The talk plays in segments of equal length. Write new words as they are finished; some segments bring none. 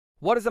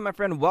What is up, my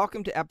friend?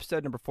 Welcome to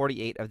episode number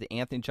 48 of the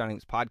Anthony John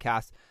Amos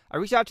podcast. I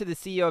reached out to the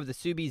CEO of the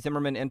Subi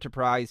Zimmerman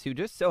Enterprise, who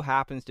just so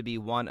happens to be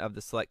one of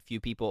the select few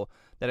people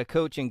that I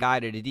coach and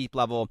guide at a deep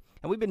level.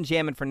 And we've been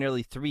jamming for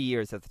nearly 3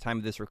 years at the time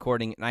of this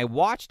recording. And I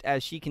watched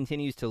as she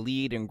continues to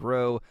lead and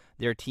grow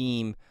their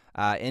team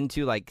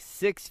into like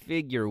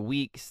 6-figure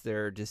weeks.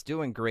 They're just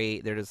doing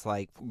great. They're just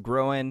like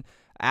growing,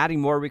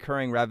 adding more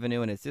recurring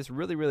revenue. And it's just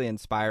really, really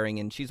inspiring.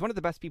 And she's one of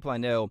the best people I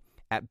know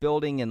at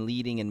building and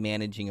leading and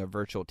managing a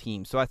virtual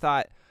team. So I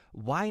thought,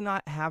 why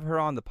not have her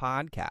on the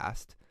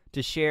podcast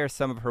to share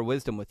some of her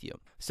wisdom with you?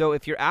 So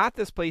if you're at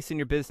this place in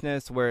your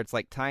business where it's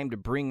like time to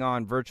bring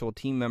on virtual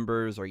team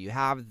members, or you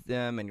have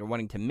them and you're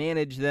wanting to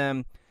manage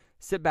them,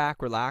 sit back,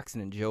 relax,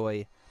 and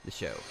enjoy the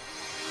show.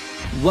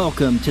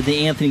 Welcome to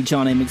the Anthony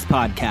John Amos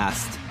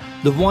podcast,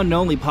 the one and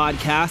only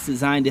podcast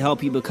designed to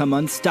help you become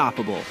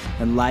unstoppable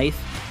in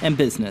life and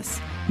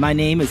business. My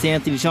name is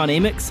Anthony John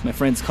Amos. My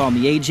friends call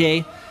me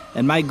AJ.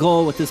 And my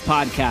goal with this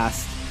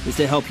podcast is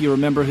to help you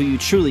remember who you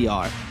truly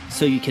are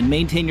so you can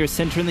maintain your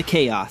center in the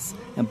chaos,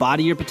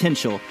 embody your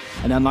potential,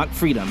 and unlock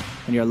freedom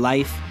in your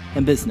life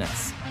and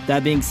business.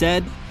 That being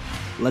said,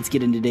 let's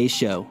get into today's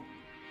show.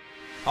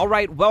 All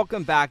right,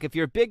 welcome back. If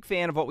you're a big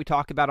fan of what we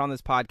talk about on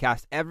this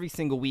podcast every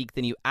single week,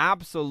 then you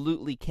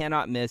absolutely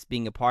cannot miss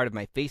being a part of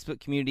my Facebook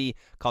community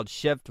called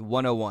Shift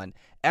 101.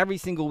 Every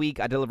single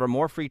week, I deliver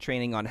more free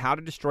training on how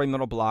to destroy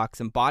mental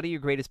blocks, embody your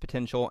greatest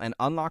potential, and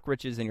unlock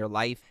riches in your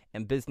life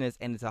and business,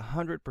 and it's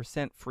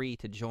 100% free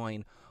to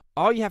join.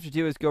 All you have to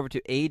do is go over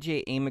to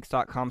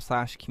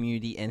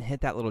ajamix.com/community and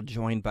hit that little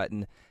join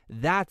button.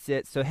 That's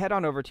it. So head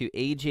on over to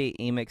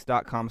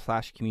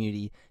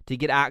ajamix.com/community to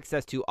get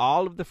access to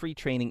all of the free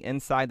training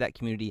inside that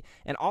community,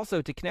 and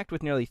also to connect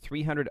with nearly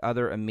 300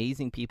 other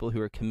amazing people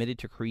who are committed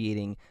to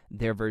creating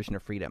their version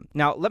of freedom.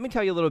 Now, let me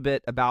tell you a little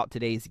bit about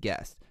today's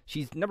guest.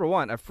 She's, number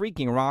one, a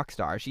freaking rock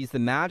star. She's the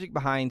magic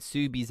behind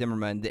Subi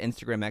Zimmerman, the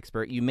Instagram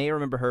expert. You may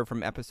remember her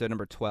from episode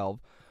number 12.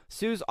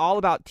 Sue's all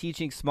about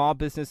teaching small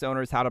business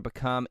owners how to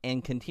become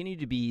and continue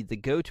to be the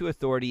go-to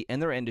authority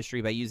in their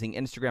industry by using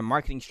Instagram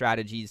marketing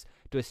strategies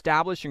to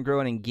establish and grow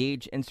an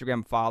engaged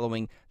Instagram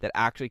following that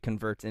actually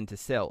converts into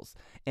sales.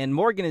 And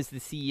Morgan is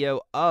the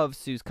CEO of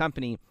Sue's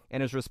company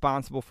and is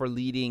responsible for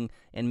leading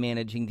and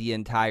managing the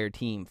entire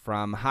team,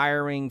 from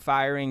hiring,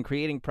 firing,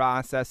 creating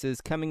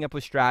processes, coming up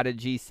with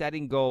strategies,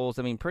 setting goals.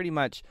 I mean, pretty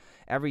much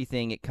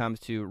everything it comes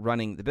to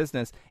running the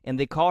business. And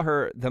they call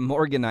her the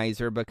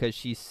Morganizer because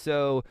she's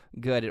so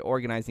good at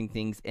organizing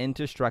things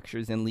into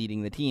structures and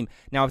leading the team.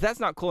 Now, if that's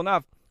not cool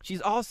enough,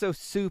 she's also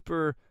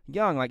super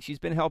young. Like, she's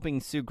been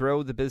helping Sue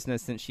grow the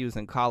business since she was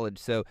in college.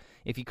 So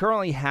if you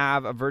currently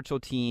have a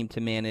virtual team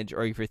to manage,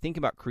 or if you're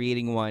thinking about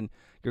creating one,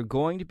 you're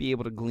going to be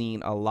able to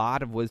glean a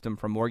lot of wisdom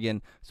from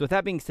Morgan. So with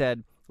that being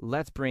said,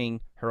 let's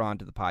bring her on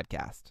to the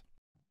podcast.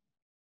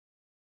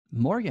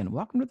 Morgan,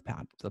 welcome to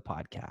the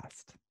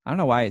podcast. I don't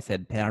know why I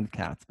said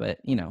podcast, but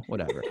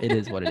whatever. It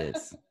is what it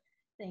is.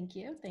 Thank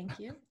you. Thank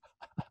you.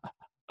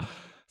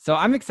 So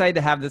I'm excited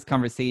to have this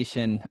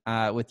conversation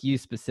with you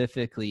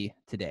specifically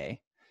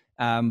today.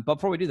 But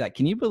before we do that,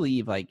 can you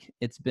believe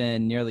it's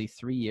been nearly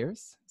 3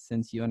 years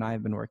since you and I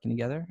have been working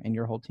together and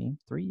your whole team?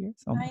 3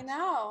 years? Almost. I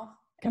know.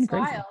 It's It's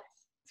crazy. wild.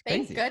 It's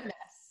Thank crazy. goodness.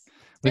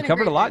 We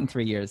covered a lot in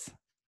 3 years.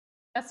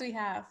 Yes, we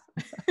have.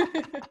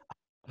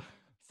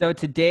 So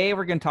today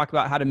we're going to talk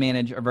about how to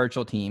manage a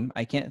virtual team.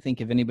 I can't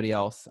think of anybody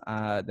else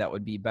that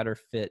would be better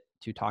fit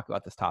to talk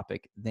about this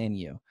topic than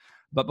you.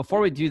 But before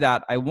we do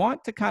that, I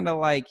want to kind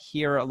of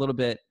hear a little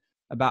bit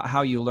about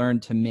how you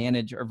learned to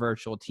manage a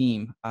virtual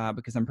team,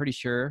 because I'm pretty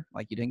sure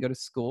you didn't go to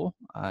school,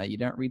 you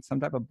didn't read some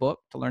type of book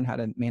to learn how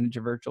to manage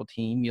a virtual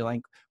team. You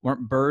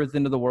weren't birthed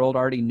into the world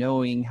already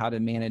knowing how to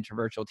manage a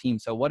virtual team.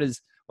 So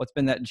what's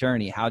been that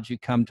journey? How'd you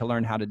come to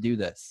learn how to do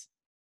this?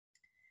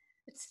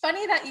 It's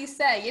funny that you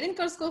say you didn't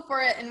go to school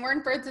for it and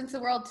weren't birthed into the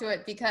world to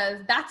it,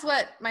 because that's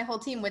what my whole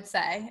team would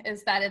say,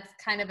 is that it's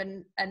kind of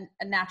a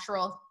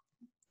natural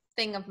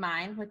thing of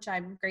mine, which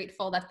I'm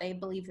grateful that they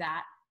believe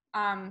that.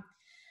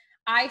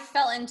 I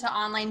fell into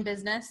online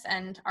business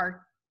and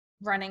are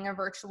running a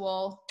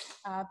virtual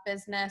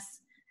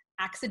business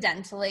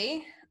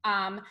accidentally.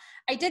 I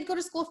did go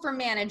to school for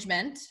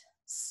management.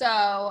 So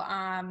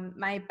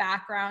my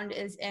background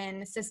is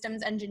in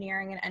systems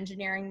engineering and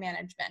engineering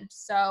management.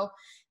 So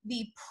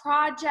the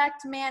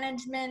project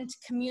management,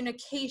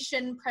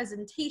 communication,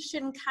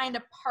 presentation kind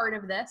of part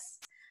of this,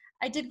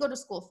 I did go to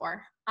school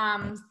for.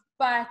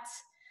 But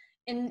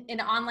in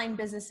online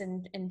business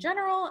in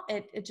general,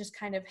 it just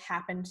kind of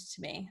happened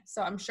to me.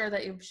 So I'm sure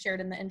that you've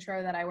shared in the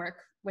intro that I work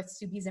with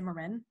Subi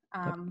Zimmerman.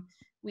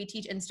 We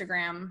teach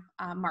Instagram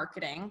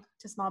marketing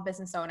to small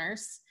business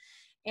owners.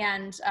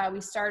 And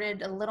we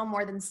started a little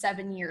more than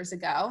 7 years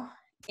ago.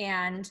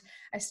 And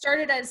I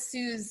started as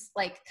Sue's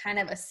kind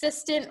of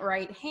assistant,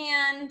 right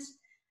hand,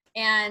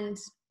 and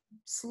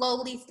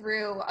slowly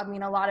through,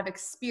 a lot of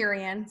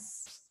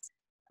experience,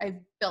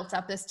 I've built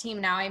up this team.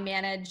 Now I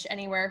manage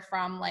anywhere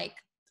from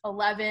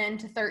 11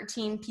 to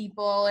 13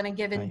 people in a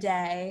given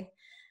day.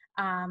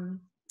 And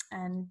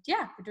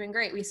yeah, we're doing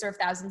great. We serve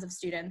thousands of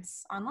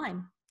students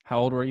online. How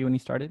old were you when you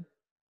started?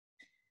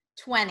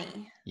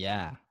 20.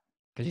 Yeah.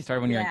 Because you started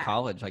when you're in Yeah,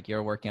 college, like you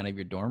were working out of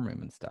your dorm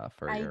room and stuff,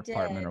 or I your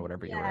apartment or did.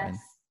 whatever you were Yes. in.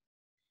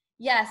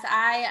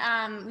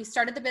 Yes, we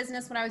started the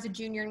business when I was a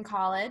junior in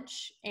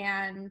college,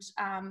 and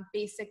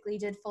basically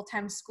did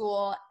full-time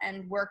school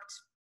and worked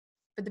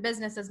for the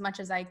business as much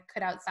as I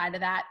could outside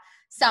of that.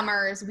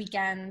 Summers,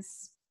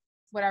 weekends,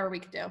 whatever we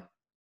could do.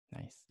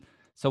 Nice.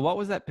 So what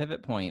was that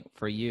pivot point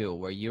for you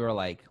where you were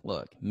like,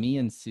 look, me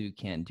and Sue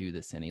can't do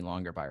this any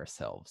longer by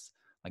ourselves.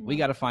 Like we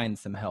got to find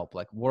some help.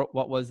 Like what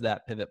was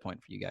that pivot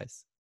point for you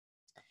guys?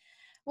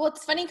 Well,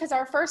 it's funny because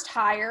our first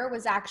hire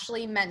was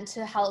actually meant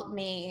to help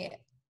me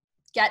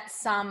get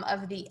some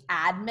of the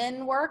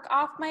admin work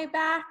off my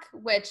back,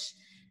 which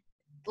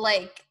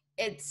like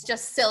it's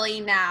just silly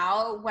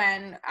now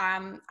when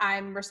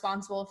I'm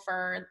responsible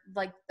for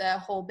like the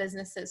whole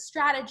business's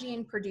strategy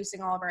and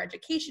producing all of our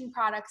education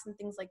products and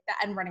things like that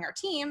and running our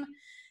team,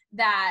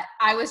 that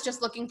I was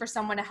just looking for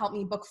someone to help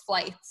me book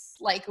flights.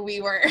 Like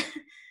we were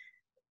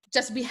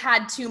we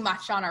had too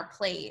much on our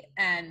plate.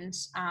 And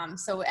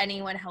so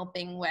anyone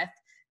helping with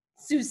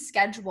Sue's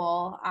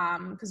schedule,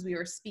 because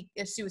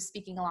Sue was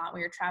speaking a lot,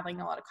 we were traveling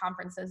to a lot of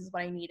conferences, is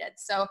what I needed.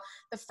 So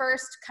the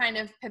first kind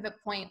of pivot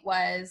point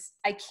was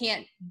I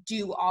can't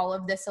do all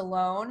of this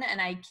alone, and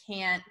I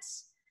can't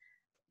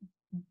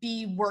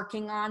be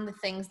working on the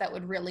things that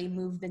would really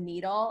move the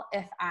needle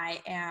if I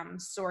am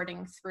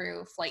sorting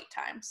through flight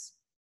times.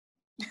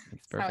 Makes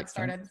That's how it perfect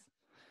started. sense.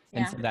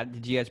 And Yeah. so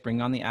did you guys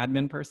bring on the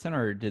admin person,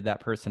 or did that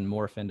person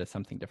morph into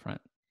something different?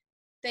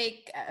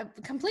 They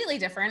completely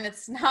different.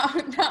 It's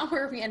not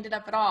where we ended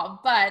up at all,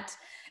 but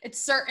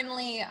it's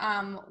certainly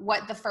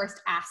what the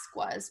first ask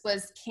was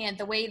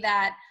the way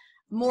that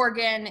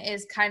Morgan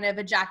is kind of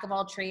a jack of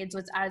all trades,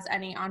 which as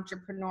any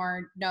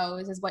entrepreneur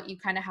knows is what you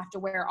kind of have to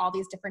wear all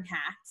these different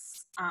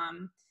hats.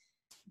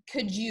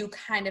 Could you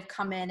kind of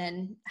come in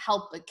and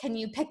help? Can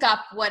you pick up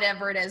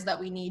whatever it is that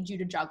we need you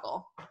to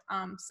juggle?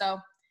 So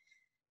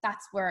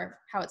that's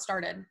how it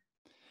started.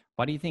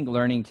 Why do you think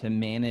learning to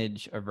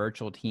manage a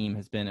virtual team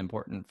has been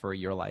important for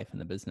your life and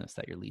the business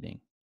that you're leading?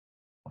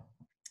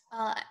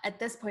 At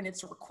this point,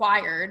 it's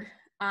required.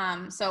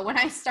 So when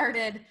I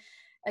started,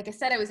 like I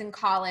said, I was in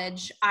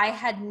college. I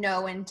had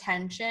no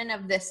intention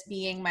of this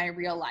being my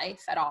real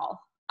life at all.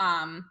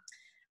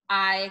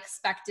 I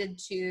expected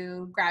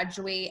to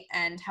graduate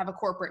and have a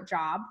corporate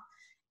job.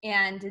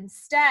 And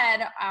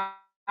instead,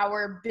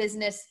 our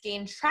business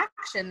gained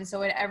traction.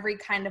 So at every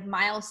kind of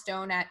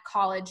milestone at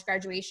college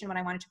graduation, when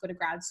I wanted to go to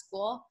grad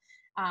school,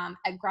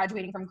 at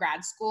graduating from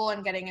grad school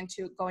and going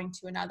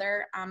to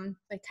another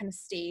like kind of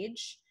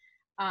stage,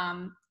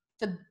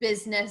 the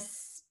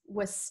business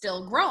was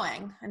still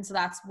growing. And so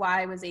that's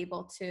why I was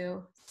able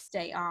to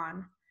stay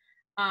on.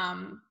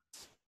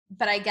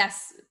 But I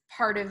guess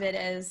part of it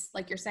is,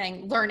 like you're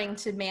saying, learning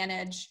to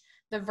manage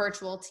the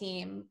virtual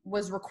team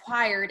was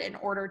required in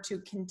order to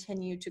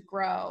continue to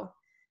grow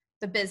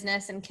the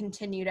business and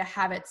continue to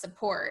have it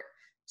support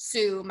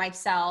Sue,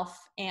 myself,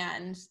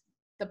 and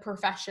the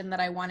profession that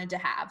I wanted to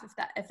have,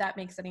 if that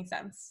makes any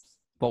sense.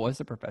 What was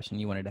the profession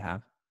you wanted to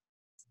have?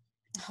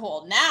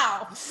 Well,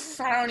 now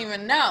I don't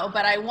even know,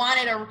 but I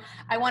wanted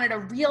a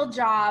real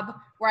job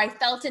where I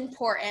felt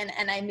important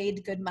and I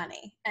made good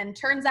money. And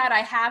turns out I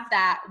have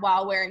that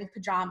while wearing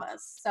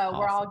pajamas. So Awesome.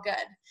 We're all good.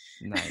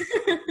 Nice.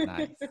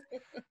 Nice.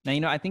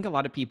 Now, I think a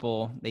lot of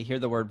people, they hear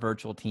the word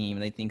virtual team,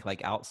 they think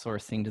like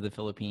outsourcing to the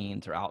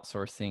Philippines or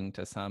outsourcing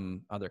to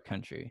some other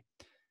country.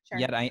 Sure.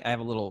 Yet I have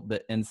a little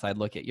bit inside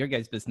look at your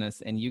guys'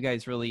 business, and you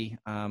guys really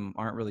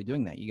aren't really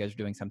doing that. You guys are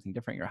doing something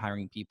different. You're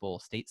hiring people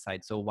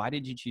stateside. So why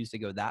did you choose to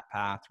go that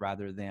path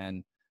rather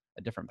than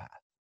a different path?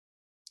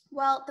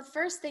 Well, the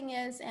first thing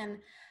is, and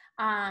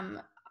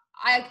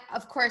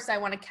of course, I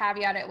want to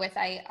caveat it with,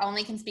 I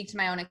only can speak to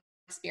my own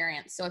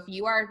experience. So if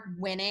you are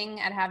winning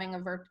at having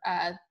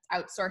a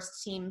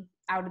outsourced team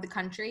out of the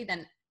country,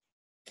 then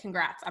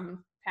congrats.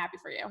 I'm happy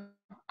for you.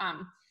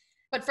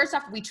 But first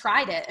off, we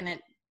tried it and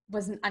it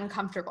wasn't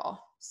uncomfortable.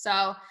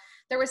 So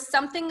there was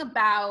something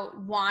about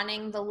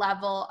wanting the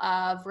level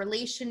of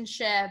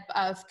relationship,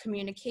 of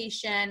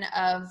communication,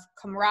 of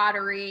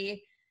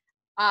camaraderie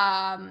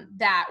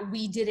that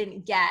we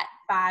didn't get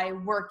by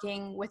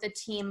working with a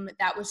team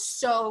that was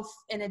so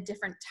in a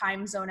different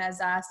time zone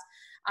as us,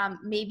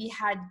 maybe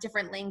had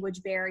different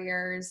language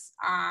barriers,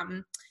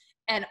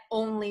 and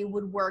only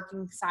would work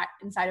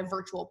inside of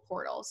virtual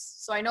portals.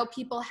 So I know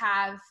people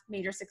have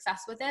major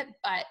success with it,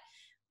 but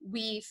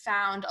we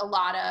found a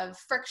lot of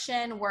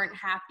friction, weren't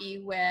happy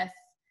with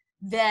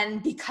then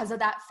because of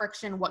that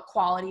friction, what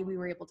quality we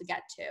were able to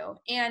get to.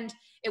 And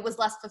it was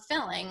less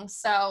fulfilling.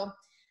 So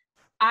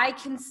I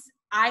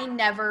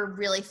never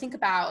really think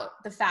about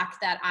the fact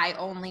that I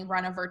only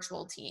run a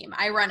virtual team.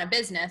 I run a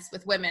business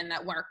with women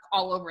that work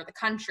all over the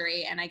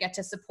country, and I get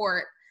to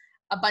support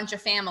a bunch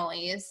of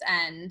families,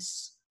 and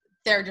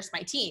they're just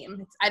my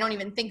team. I don't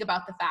even think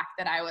about the fact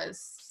that I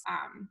was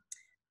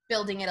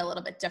building it a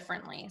little bit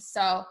differently.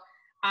 So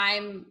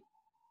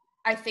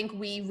I think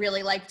we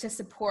really like to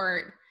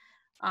support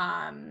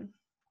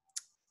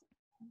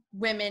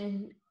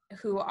women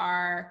who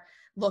are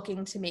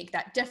looking to make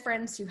that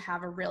difference, who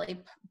have a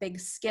really big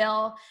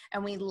skill,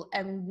 and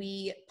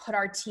we put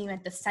our team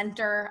at the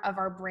center of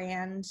our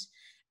brand.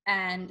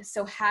 And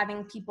so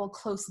having people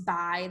close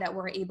by that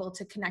we're able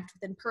to connect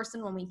with in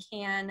person when we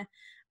can,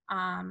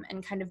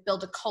 and kind of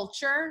build a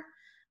culture.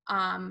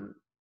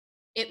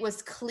 It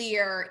was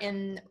clear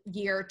in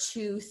year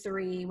 2,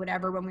 3,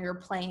 whatever, when we were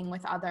playing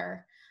with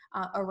other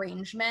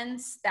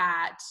arrangements,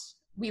 that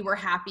we were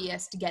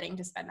happiest getting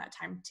to spend that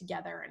time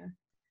together and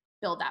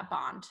build that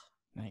bond.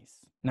 Nice.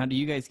 Now, do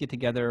you guys get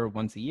together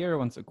once a year,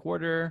 once a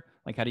quarter?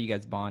 Like, how do you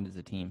guys bond as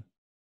a team?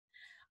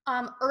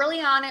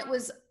 Early on, it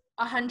was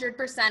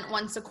 100%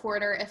 once a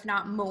quarter, if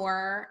not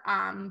more,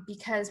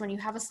 because when you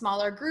have a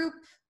smaller group,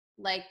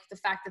 like the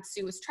fact that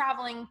Sue was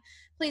traveling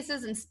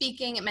places and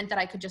speaking, it meant that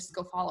I could just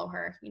go follow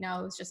her. You know,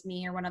 it was just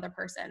me or one other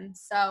person.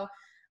 So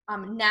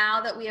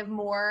now that we have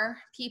more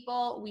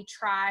people, we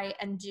try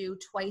and do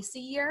twice a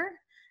year.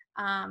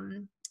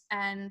 And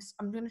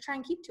I'm going to try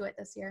and keep to it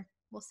this year.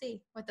 We'll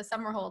see what the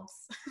summer holds.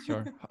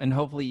 Sure. And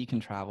hopefully you can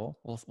travel.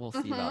 We'll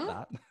see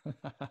about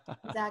that.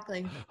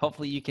 Exactly.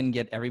 Hopefully you can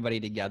get everybody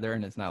together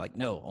and it's not like,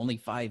 no, only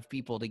 5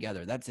 people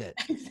together. That's it.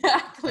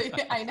 Exactly.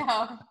 I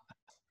know.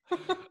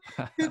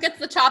 Who gets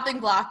the chopping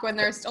block when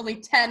there's only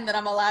 10 that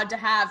I'm allowed to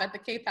have at the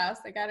Cape House?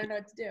 Like, I don't know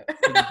what to do.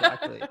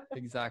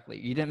 Exactly.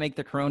 You didn't make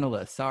the Corona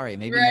list. Sorry.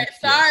 Maybe right.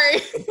 next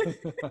year.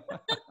 Sorry.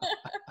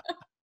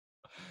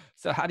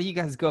 So how do you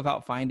guys go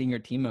about finding your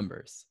team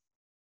members?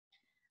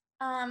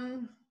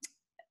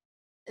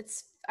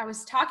 I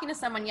was talking to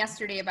someone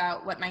yesterday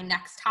about what my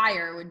next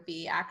hire would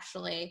be,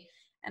 actually.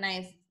 And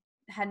I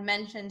had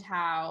mentioned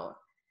how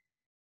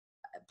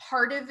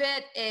part of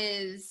it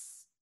is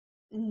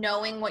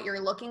knowing what you're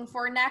looking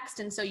for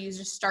next. And so you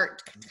just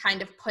start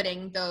kind of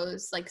putting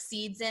those like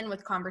seeds in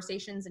with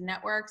conversations and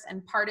networks.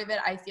 And part of it,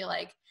 I feel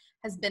like,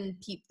 has been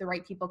the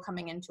right people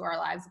coming into our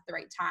lives at the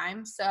right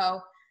time.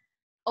 So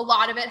a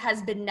lot of it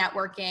has been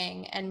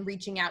networking and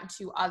reaching out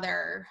to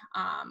other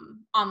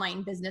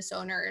online business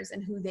owners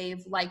and who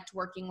they've liked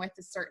working with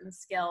certain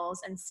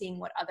skills, and seeing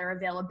what other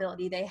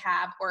availability they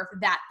have, or if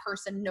that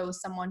person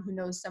knows someone who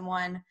knows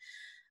someone.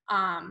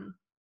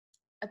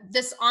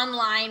 This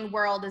online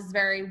world is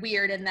very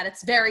weird in that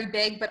it's very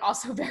big, but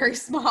also very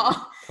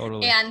small.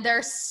 Totally. And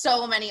there's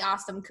so many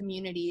awesome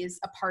communities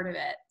a part of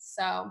it.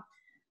 So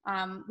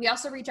we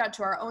also reach out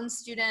to our own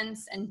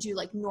students and do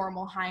like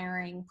normal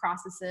hiring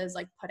processes,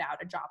 like put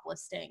out a job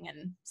listing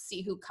and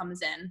see who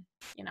comes in,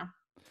 you know.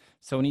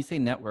 So when you say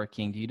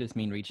networking, do you just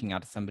mean reaching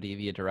out to somebody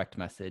via direct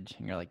message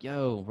and you're like,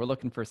 yo, we're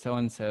looking for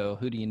so-and-so,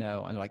 who do you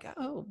know? And they're like,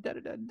 oh,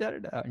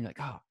 da-da-da-da-da-da. And you're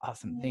like, oh,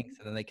 awesome, thanks.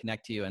 And then they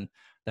connect you. And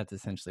that's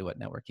essentially what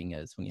networking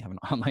is when you have an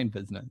online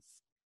business.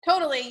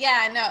 Totally.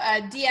 Yeah. No,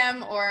 a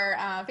DM or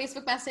a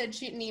Facebook message,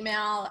 shoot an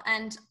email.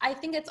 And I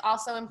think it's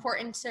also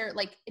important to,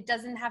 like, it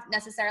doesn't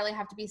necessarily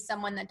have to be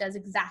someone that does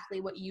exactly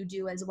what you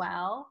do as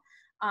well.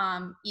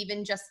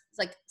 Even just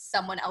like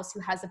someone else who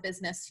has a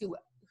business,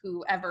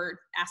 whoever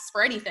asks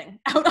for anything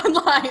out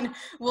online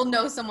will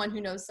know someone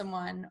who knows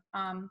someone.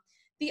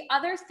 The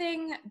other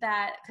thing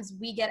that, because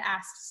we get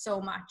asked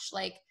so much,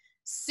 like,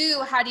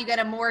 Sue, how do you get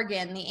a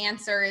Morgan? The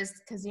answer is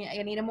because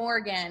I need a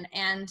Morgan.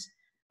 And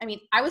I mean,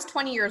 I was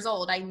 20 years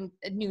old. I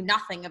knew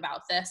nothing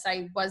about this.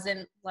 I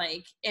wasn't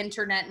like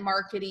internet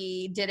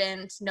marketing,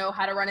 didn't know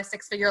how to run a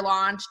 6-figure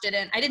launch,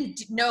 I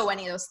didn't know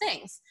any of those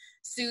things.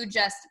 Sue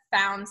just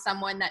found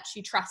someone that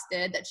she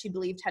trusted, that she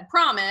believed had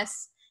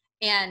promise,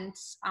 and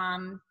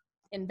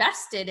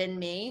invested in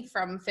me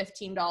from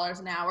 $15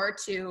 an hour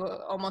to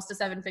almost a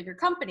 7-figure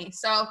company.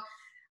 So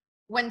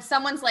when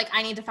someone's like,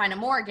 I need to find a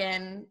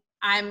Morgan,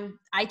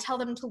 I tell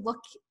them to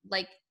look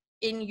like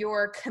in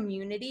your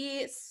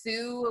community.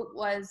 Sue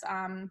was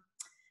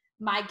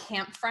my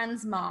camp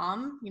friend's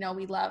mom. You know,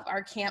 we love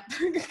our camp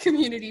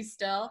community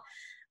still.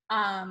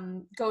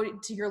 Go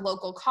to your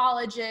local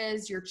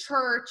colleges, your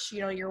church, you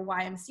know, your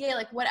YMCA,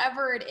 like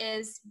whatever it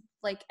is,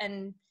 like,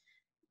 and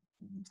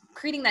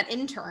creating that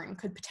intern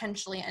could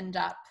potentially end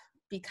up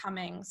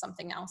becoming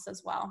something else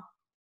as well.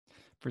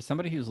 For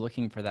somebody who's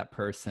looking for that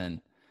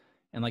person,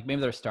 and like maybe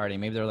they're starting,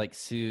 maybe they're like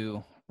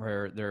Sue,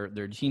 where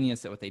they're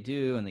genius at what they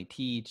do and they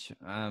teach,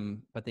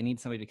 but they need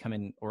somebody to come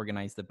and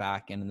organize the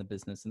back end and the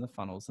business and the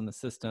funnels and the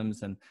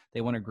systems, and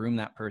they want to groom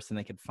that person.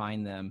 They could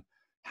find them.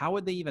 How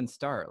would they even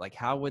start? Like,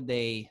 how would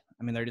they,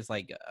 I mean, they're just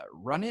like,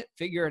 run it,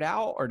 figure it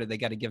out, or do they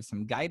got to give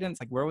some guidance?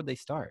 Like, where would they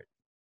start?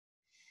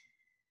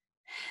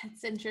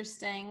 It's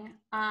interesting.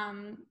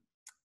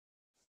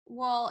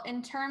 Well,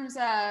 in terms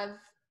of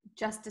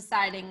just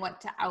deciding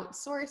what to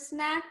outsource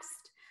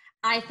next,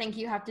 I think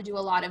you have to do a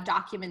lot of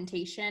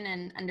documentation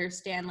and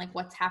understand like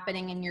what's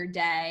happening in your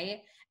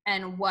day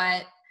and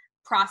what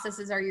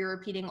processes are you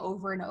repeating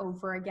over and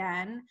over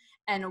again,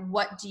 and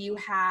what do you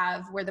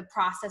have where the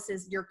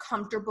processes, you're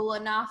comfortable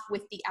enough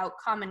with the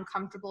outcome and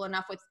comfortable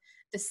enough with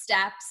the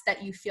steps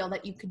that you feel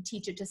that you could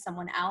teach it to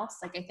someone else.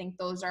 Like, I think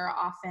those are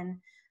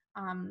often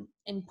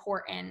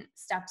important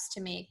steps to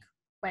make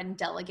when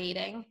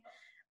delegating.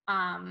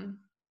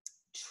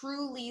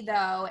 Truly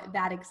though,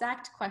 that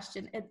exact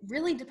question, it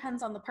really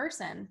depends on the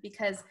person,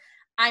 because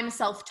I'm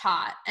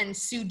self-taught, and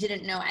Sue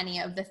didn't know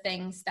any of the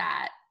things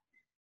that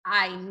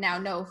I now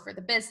know for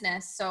the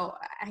business. So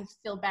I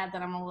feel bad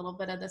that I'm a little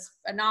bit of this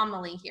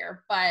anomaly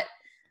here, but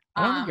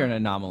I don't think you're an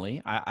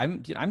anomaly.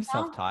 I'm no?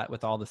 self-taught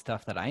with all the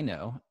stuff that I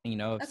know. You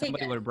know, if Okay,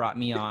 somebody would good. have brought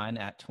me on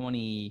at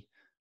 20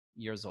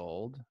 years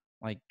old,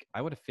 like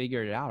I would have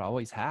figured it out. I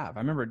always have.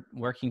 I remember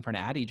working for an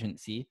ad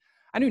agency.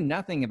 I knew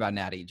nothing about an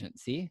ad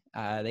agency.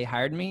 They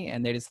hired me,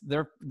 and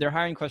their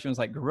hiring question was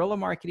like guerrilla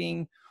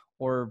marketing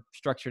or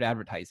structured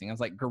advertising. I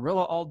was like,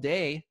 guerrilla all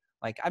day.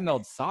 Like I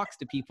mailed socks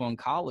to people in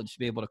college to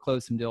be able to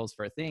close some deals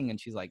for a thing. And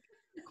she's like,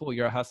 cool,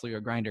 you're a hustler, you're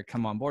a grinder,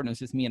 come on board. And it was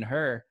just me and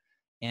her.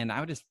 And I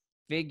would just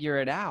figure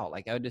it out.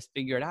 Like I would just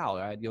figure it out.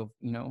 I'd go,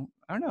 you know,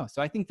 I don't know.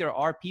 So I think there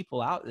are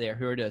people out there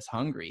who are just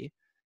hungry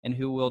and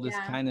who will just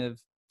Yeah. kind of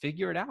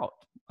figure it out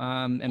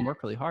and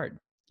work really hard.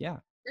 Yeah.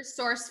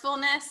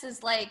 Resourcefulness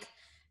is like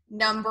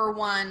number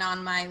one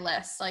on my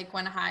list. Like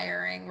when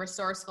hiring,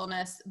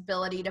 resourcefulness,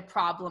 ability to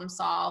problem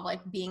solve, like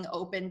being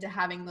open to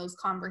having those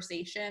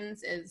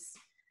conversations is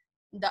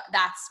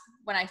that's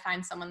when I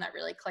find someone that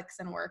really clicks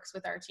and works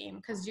with our team.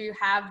 Because you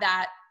have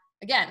that,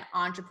 again,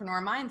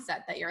 entrepreneur mindset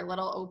that you're a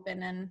little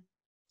open, and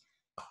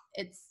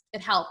it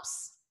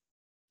helps.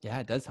 Yeah,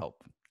 it does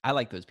help. I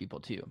like those people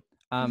too.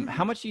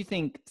 How much do you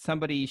think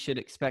somebody should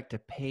expect to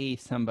pay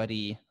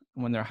somebody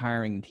when they're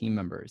hiring team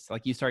members?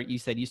 Like you said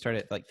you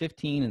started at like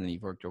 15 and then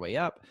you've worked your way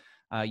up.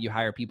 You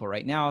hire people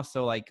right now.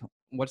 So like,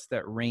 what's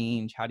that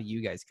range? How do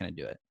you guys kind of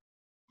do it?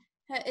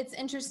 It's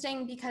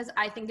interesting because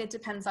I think it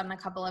depends on a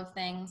couple of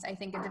things. I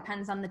think it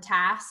depends on the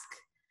task,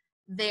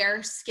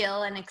 their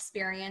skill and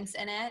experience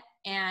in it,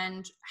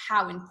 and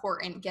how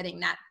important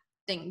getting that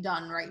thing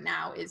done right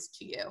now is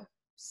to you.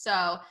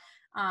 So,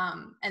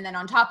 and then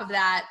on top of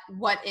that,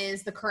 what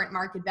is the current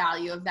market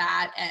value of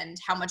that, and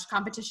how much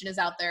competition is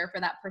out there for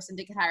that person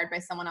to get hired by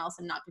someone else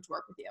and not get to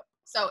work with you?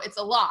 So it's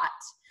a lot.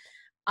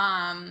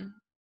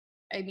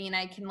 I mean,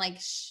 I can like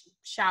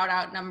shout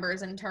out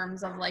numbers in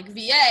terms of like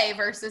VA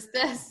versus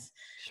this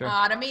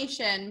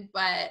automation,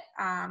 but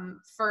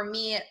for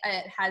me,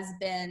 it has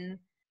been,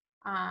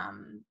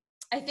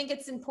 I think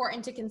it's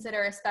important to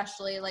consider,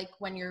 especially like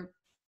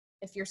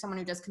if you're someone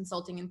who does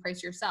consulting and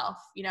price yourself,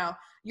 you know,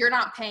 you're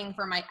not paying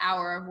for my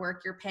hour of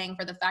work. You're paying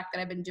for the fact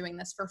that I've been doing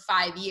this for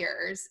 5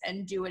 years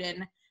and do it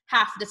in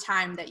half the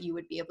time that you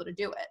would be able to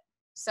do it.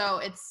 So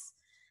it's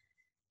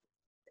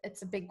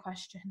a big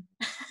question.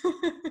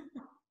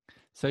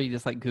 So you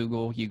just like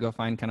Google, you go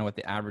find kind of what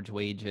the average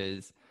wage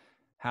is,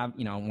 have,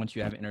 you know, once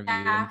you have an interview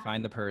and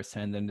find the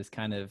person, then just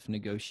kind of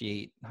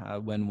negotiate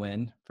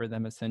win-win for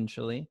them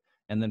essentially.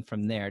 And then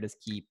from there, just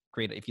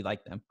if you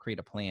like them, create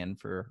a plan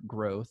for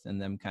growth and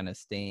them kind of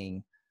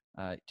staying,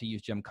 to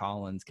use Jim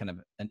Collins' kind of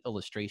an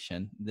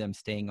illustration, them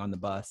staying on the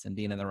bus and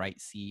being in the right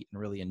seat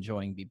and really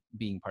enjoying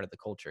being part of the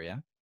culture. Yeah.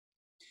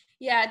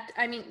 Yeah,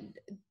 I mean,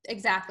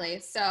 exactly.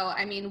 So,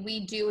 I mean,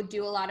 we do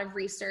a lot of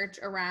research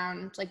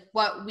around like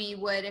what we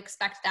would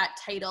expect that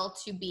title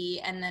to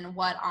be, and then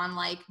what on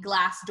like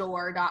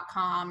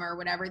glassdoor.com or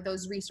whatever,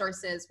 those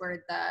resources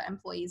where the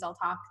employees all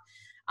talk,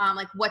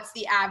 like what's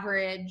the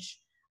average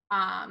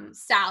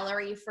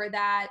salary for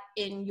that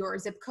in your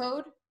zip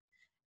code,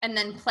 and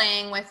then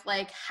playing with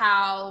like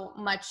how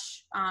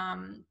much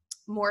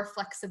more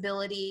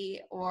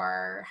flexibility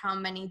or how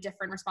many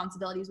different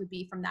responsibilities would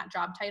be from that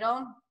job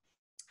title.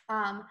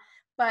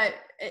 But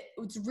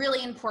it's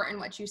really important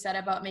what you said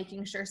about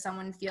making sure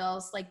someone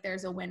feels like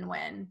there's a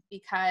win-win,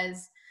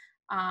 because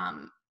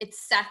it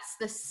sets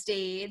the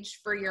stage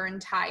for your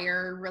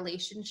entire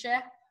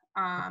relationship.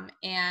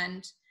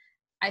 And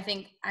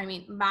I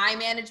mean, my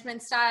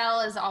management style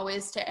is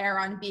always to err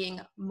on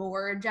being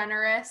more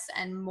generous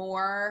and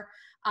more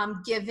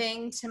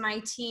giving to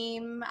my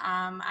team.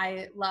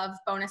 I love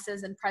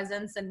bonuses and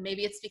presents, and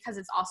maybe it's because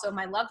it's also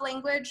my love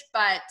language,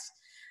 but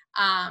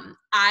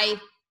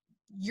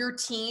your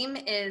team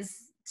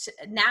is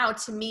now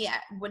to me,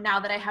 now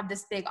that I have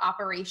this big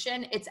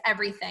operation, it's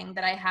everything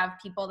that I have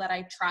people that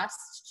I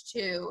trust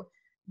to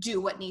do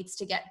what needs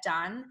to get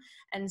done.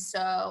 And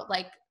so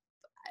like,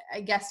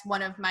 I guess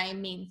one of my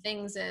main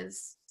things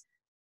is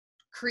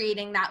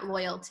creating that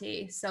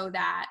loyalty, so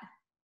that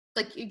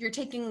like if you're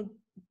taking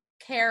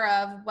care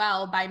of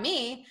well by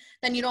me,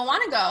 then you don't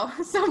want to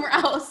go somewhere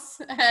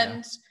else.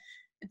 And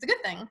it's a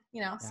good thing,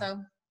 you know,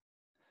 so.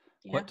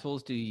 Yeah. What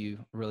tools do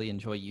you really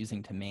enjoy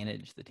using to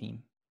manage the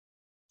team?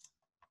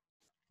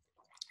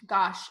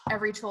 Gosh,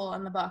 every tool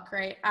in the book,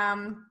 right?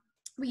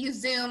 We use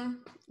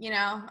Zoom, you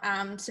know,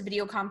 to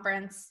video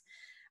conference.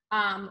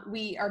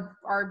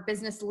 Our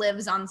business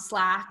lives on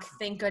Slack.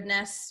 Thank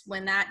goodness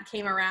when that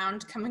came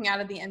around, coming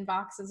out of the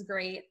inbox is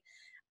great.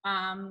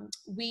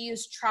 We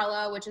use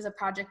Trello, which is a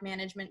project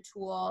management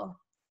tool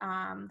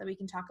that we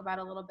can talk about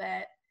a little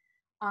bit.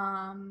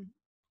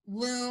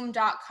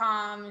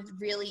 Loom.com is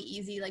really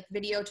easy, like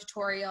video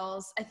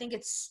tutorials. I think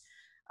it's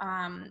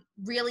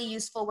really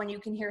useful when you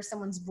can hear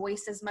someone's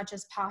voice as much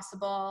as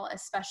possible,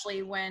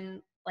 especially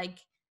when like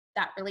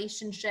that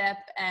relationship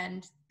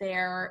and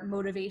their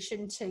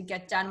motivation to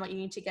get done what you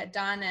need to get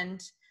done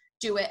and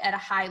do it at a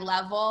high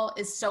level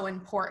is so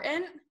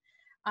important.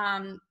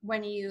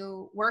 when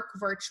you work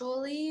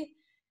virtually,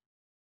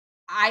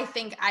 I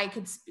think I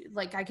can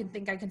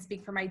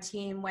speak for my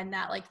team when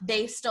that like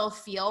they still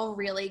feel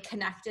really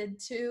connected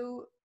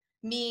to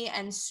me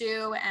and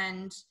Sue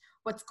and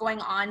what's going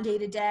on day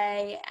to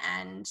day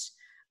and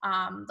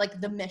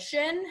like the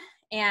mission,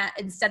 and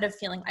instead of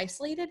feeling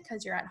isolated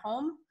because you're at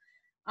home.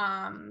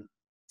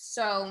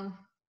 So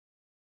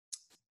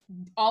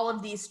all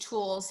of these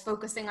tools,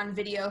 focusing on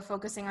video,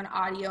 focusing on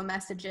audio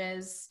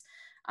messages.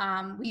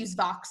 We use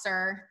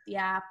Voxer, the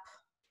app,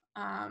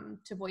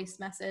 to voice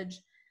message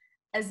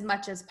as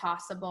much as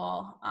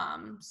possible,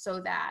 so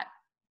that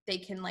they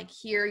can like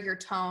hear your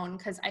tone.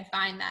 Cause I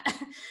find that,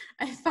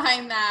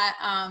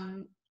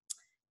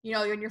 you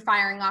know, when you're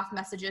firing off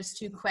messages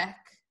too quick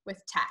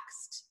with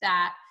text,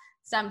 that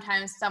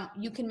sometimes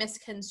you can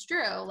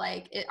misconstrue,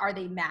 like, are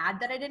they mad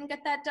that I didn't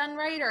get that done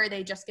right? Or are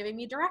they just giving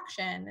me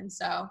direction? And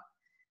so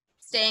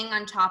staying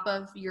on top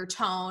of your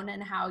tone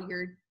and how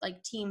your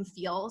like team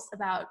feels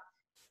about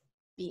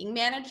being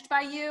managed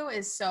by you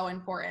is so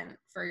important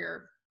for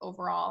your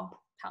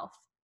overall health.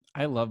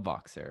 I love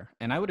Voxer,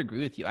 and I would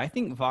agree with you. I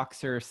think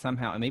Voxer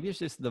somehow, and maybe it's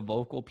just the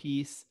vocal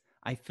piece,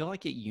 I feel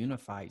like it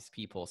unifies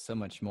people so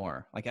much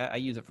more. Like I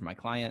use it for my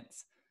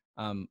clients.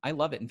 I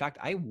love it. In fact,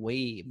 I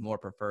way more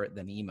prefer it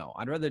than email.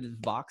 I'd rather do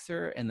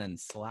Voxer and then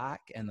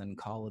Slack and then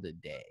call it a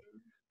day,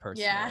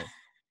 personally. Yeah.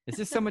 It's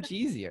just so much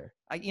easier.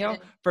 You know,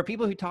 for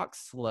people who talk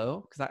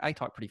slow, because I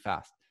talk pretty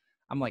fast,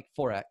 I'm like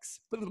 4x.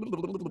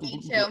 Me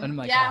too. And I'm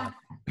like, yeah.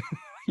 Oh.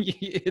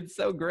 It's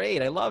so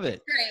great. I love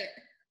it. It's great.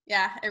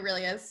 Yeah, it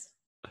really is.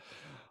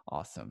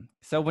 Awesome.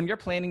 So when you're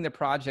planning the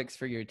projects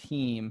for your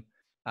team,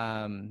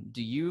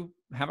 do you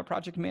have a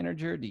project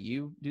manager? Do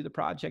you do the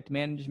project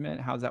management?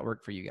 How does that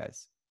work for you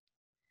guys?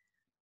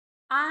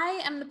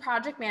 I am the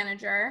project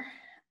manager.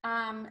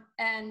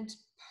 And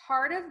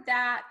part of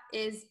that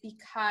is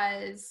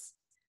because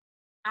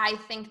I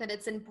think that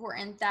it's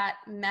important that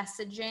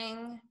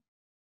messaging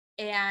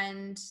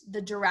and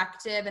the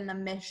directive and the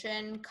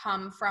mission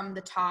come from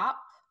the top.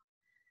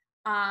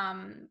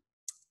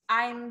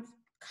 I'm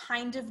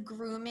kind of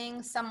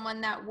grooming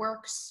someone that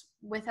works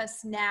with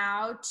us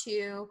now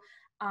to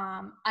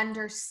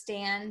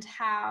understand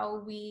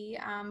how we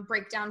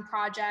break down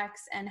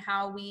projects and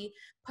how we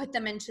put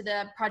them into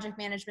the project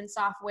management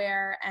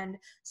software. And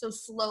so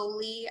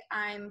slowly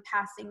I'm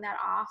passing that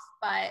off.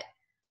 But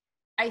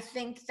I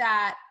think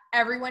that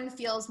everyone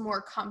feels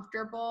more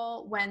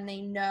comfortable when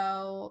they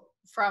know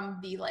from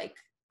the like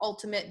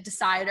ultimate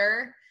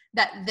decider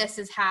that this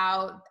is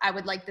how I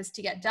would like this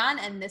to get done,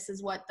 and this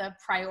is what the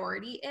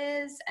priority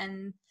is,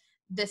 and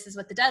this is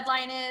what the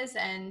deadline is,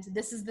 and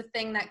this is the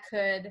thing that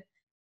could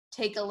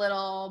take a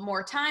little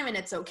more time and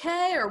it's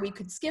okay, or we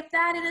could skip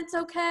that and it's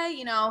okay,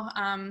 you know.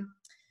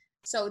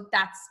 So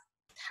that's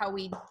how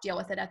we deal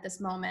with it at this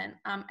moment.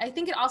 I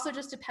think it also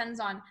just depends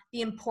on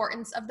the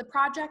importance of the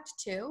project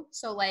too.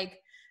 So like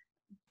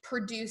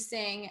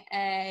producing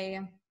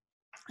a,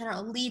 I don't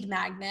know, lead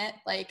magnet.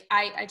 Like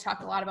I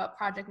talk a lot about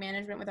project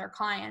management with our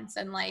clients,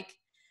 and like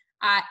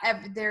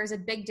there's a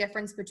big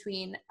difference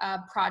between a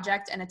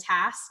project and a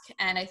task.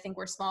 And I think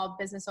where small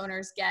business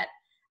owners get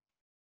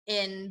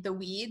in the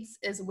weeds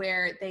is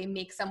where they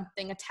make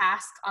something a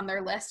task on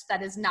their list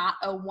that is not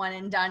a one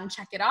and done,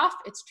 check it off.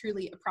 It's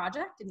truly a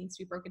project. It needs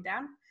to be broken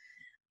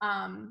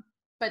down.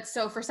 But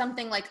so for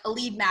something like a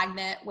lead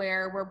magnet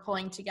where we're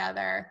pulling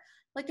together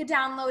like a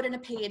download and a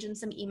page and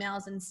some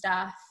emails and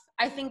stuff,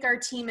 I think our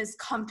team is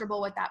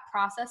comfortable with that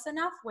process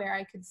enough where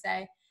I could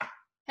say,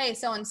 hey,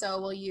 so-and-so,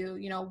 will you,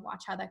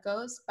 watch how that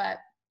goes? But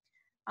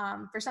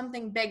for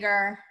something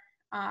bigger,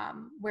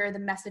 where the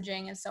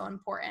messaging is so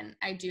important,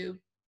 I do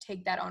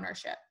take that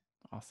ownership.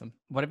 Awesome.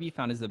 What have you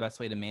found is the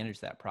best way to manage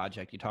that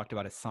project? You talked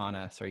about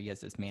Asana. So are you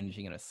guys just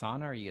managing in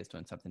Asana, or are you guys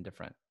doing something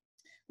different?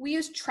 We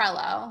use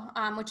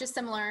Trello, which is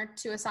similar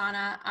to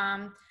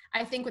Asana.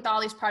 I think with all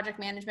these project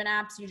management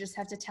apps, you just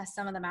have to test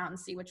some of them out and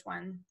see which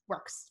one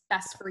works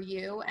best for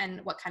you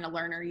and what kind of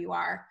learner you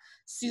are.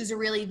 Sue's a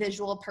really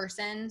visual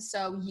person.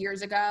 So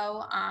years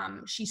ago,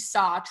 she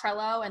saw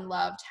Trello and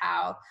loved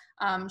how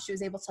she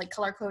was able to like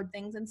color code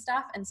things and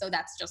stuff. And so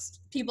that's just,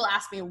 people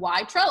ask me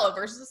why Trello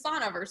versus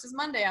Asana versus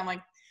Monday. I'm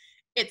like,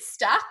 it's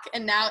stuck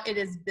and now it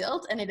is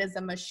built and it is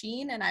a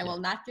machine and I will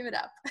not give it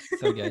up.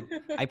 So good.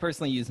 I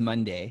personally use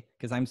Monday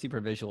because I'm super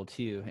visual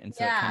too. And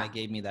so it kind of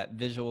gave me that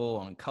visual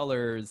and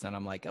colors and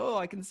I'm like, oh,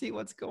 I can see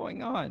what's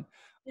going on.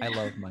 I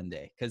love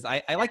Monday because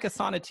I like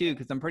Asana too,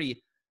 because I'm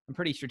pretty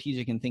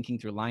strategic in thinking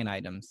through line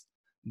items,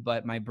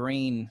 but my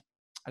brain,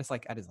 I just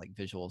like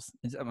visuals.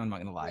 I'm not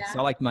going to lie. Yeah. So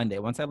I like Monday.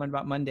 Once I learned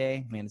about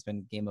Monday, man, it's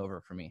been game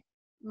over for me.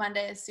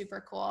 Monday is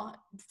super cool.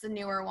 It's a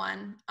newer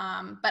one.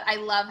 But I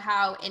love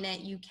how in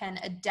it you can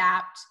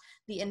adapt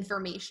the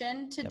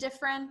information to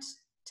different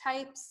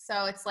types.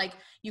 So it's like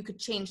you could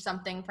change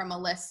something from a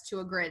list to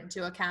a grid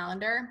to a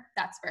calendar.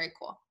 That's very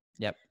cool.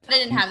 Yep. But I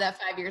didn't have that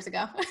 5 years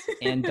ago.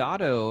 And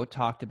Dotto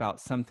talked about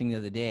something the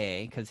other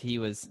day because he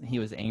was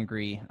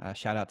angry.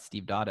 Shout out to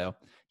Steve Dotto.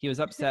 He was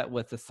upset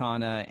with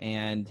Asana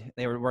and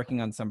they were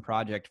working on some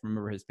project.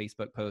 Remember his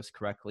Facebook post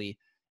correctly.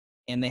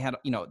 and they had,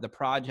 you know, the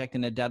project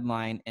and a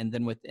deadline. And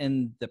then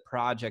within the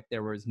project,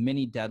 there was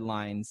many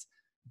deadlines.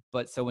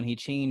 But so when he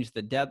changed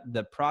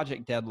the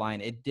project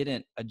deadline, it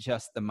didn't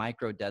adjust the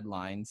micro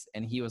deadlines.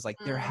 And he was like,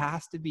 there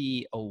has to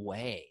be a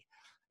way.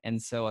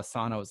 And so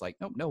Asana was like,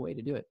 nope, no way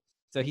to do it.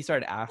 So he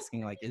started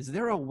asking, like, is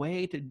there a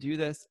way to do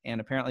this? And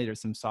apparently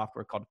there's some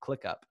software called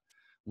ClickUp,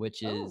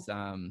 which is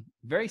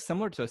very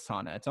similar to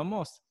Asana. It's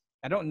almost,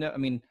 I don't know. I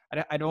mean,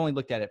 I'd only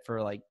looked at it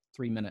for like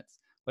 3 minutes,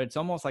 but it's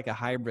almost like a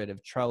hybrid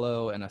of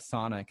Trello and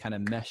Asana kind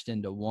of meshed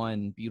into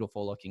one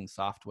beautiful looking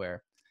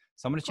software.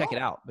 So I'm going to check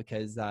it out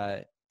because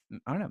I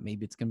don't know,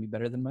 maybe it's going to be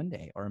better than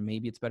Monday, or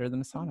maybe it's better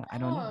than Asana. I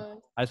don't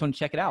know. I just want to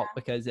check it out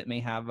because it may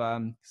have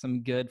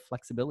some good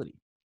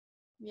flexibility.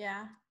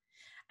 Yeah.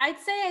 I'd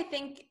say, I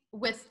think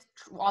with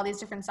all these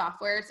different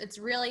softwares, it's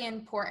really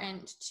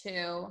important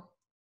to,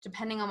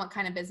 depending on what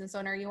kind of business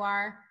owner you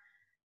are,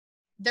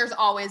 there's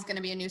always going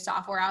to be a new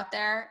software out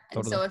there.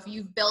 And so if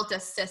you've built a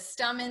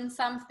system in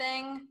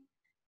something,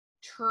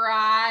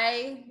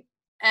 try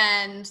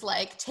and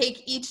like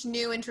take each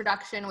new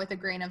introduction with a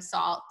grain of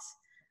salt.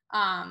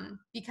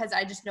 Because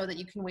I just know that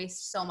you can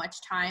waste so much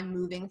time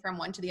moving from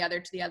one to the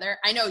other.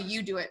 I know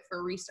you do it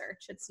for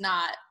research. It's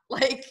not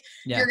like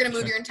you're going to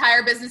move your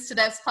entire business to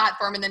this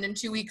platform and then in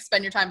 2 weeks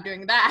spend your time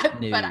doing that.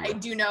 No. But I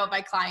do know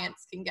my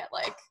clients can get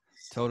like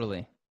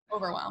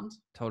overwhelmed.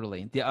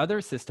 Totally. The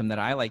other system that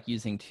I like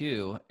using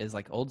too is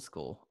like old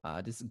school,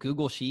 just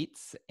Google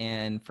Sheets.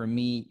 And for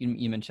me,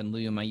 you mentioned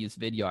Loom. I use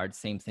Vidyard,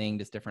 same thing,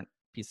 just different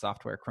piece of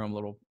software, Chrome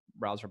little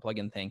browser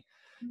plugin thing.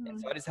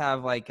 And so I just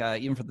have like,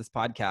 even for this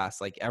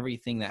podcast, like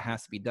everything that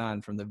has to be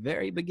done from the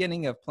very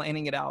beginning of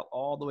planning it out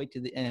all the way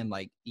to the end,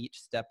 like each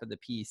step of the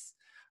piece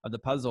of the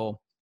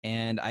puzzle.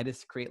 And I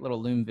just create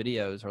little Loom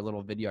videos or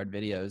little Vidyard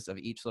videos of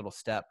each little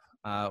step.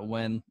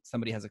 When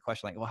somebody has a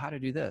question like, well, how to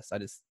do this? I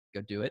just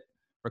go do it,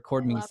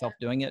 record myself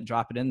doing it,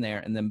 drop it in there,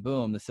 and then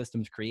boom, the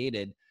system's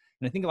created.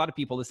 And I think a lot of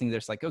people listening to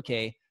this, like,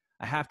 okay,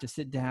 I have to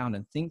sit down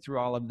and think through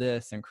all of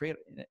this and create.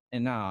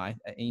 And no,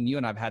 and you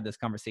and I've had this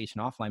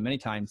conversation offline many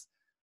times.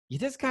 You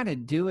just kind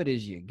of do it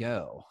as you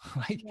go.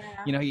 Like,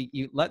 you know,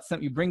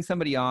 you bring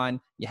somebody on,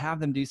 you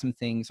have them do some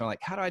things. Or like,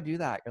 how do I do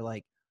that? You're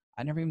like,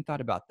 I never even thought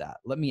about that.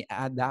 Let me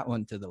add that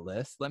one to the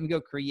list. Let me go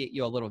create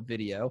you a little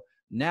video.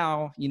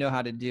 Now you know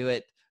how to do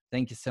it.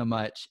 Thank you so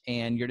much.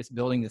 And you're just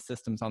building the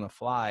systems on the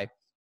fly.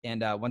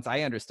 And once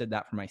I understood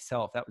that for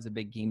myself, that was a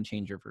big game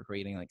changer for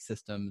creating like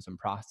systems and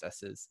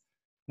processes.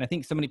 And I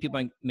think so many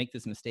people make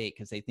this mistake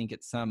because they think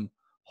it's some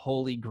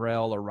holy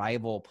grail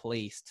arrival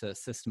place to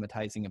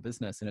systematizing a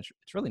business. And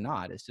it's really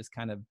not. It's just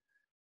kind of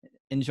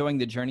enjoying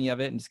the journey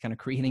of it and just kind of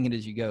creating it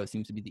as you go. It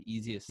seems to be the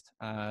easiest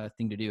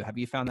thing to do. Have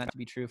you found that to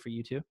be true for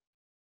you too?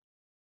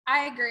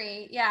 I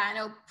agree. Yeah, I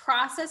know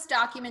process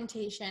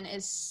documentation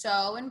is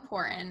so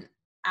important,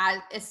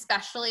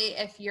 especially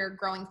if you're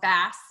growing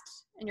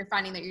fast and you're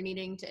finding that you're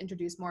needing to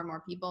introduce more and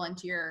more people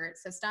into your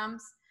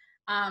systems.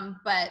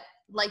 But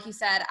like you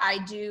said, I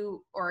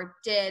do or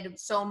did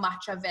so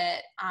much of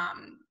it,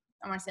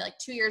 I want to say like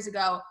 2 years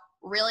ago,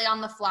 really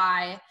on the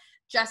fly,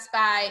 just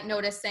by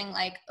noticing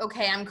like,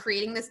 okay, I'm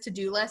creating this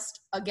to-do list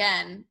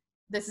again.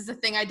 This is a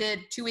thing I did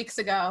 2 weeks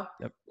ago.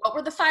 Yep. What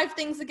were the 5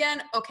 things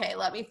again? Okay,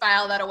 let me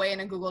file that away in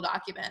a Google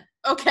document.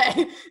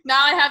 Okay,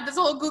 now I have this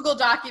whole Google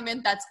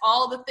document. That's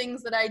all the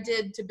things that I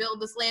did to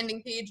build this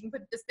landing page and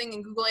put this thing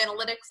in Google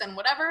Analytics and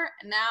whatever.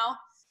 And now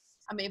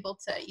I'm able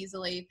to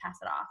easily pass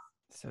it off.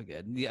 So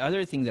good. The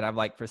other thing that I've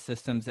liked for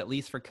systems, at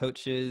least for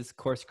coaches,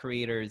 course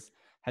creators,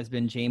 has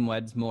been James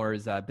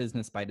Wedmore's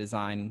Business by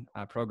Design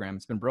program.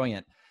 It's been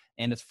brilliant.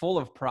 And it's full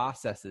of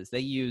processes. They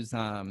use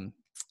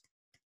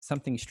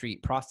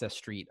Process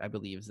Street, I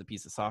believe, is a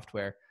piece of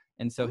software.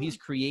 And so he's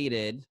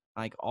created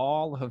like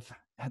all of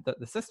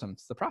the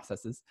systems, the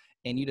processes,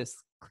 and you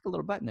just click a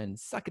little button and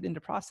suck it into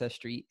Process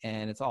Street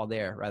and it's all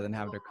there rather than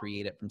having to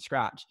create it from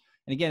scratch.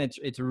 And again,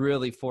 it's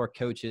really for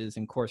coaches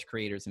and course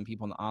creators and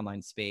people in the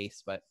online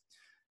space. But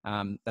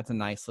that's a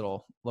nice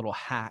little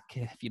hack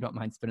if you don't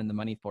mind spending the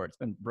money for it. It's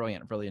been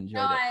brilliant. I've really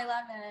enjoyed it. I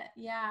love it.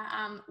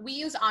 Yeah. We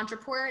use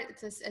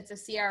Entreport. It's a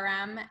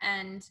CRM,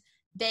 and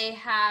they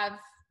have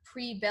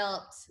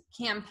pre-built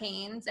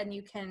campaigns and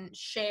you can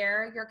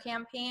share your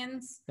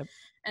campaigns. Yep.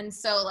 And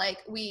so like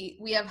we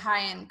have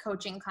high-end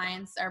coaching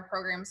clients. Our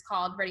program's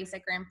called Ready,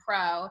 Set, Grand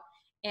Pro.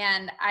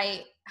 And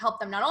I help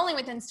them not only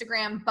with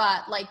Instagram,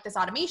 but like this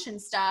automation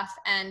stuff.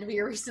 And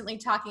we were recently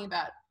talking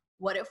about,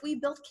 what if we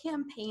built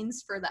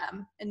campaigns for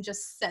them and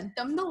just sent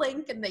them the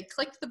link and they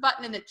clicked the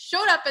button and it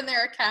showed up in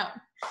their account?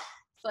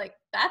 It's like,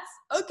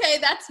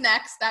 that's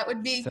next. That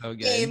would be so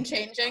game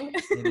changing.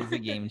 It is a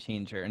game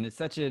changer. And it's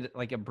such a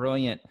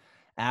brilliant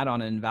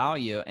add-on in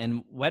value.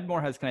 And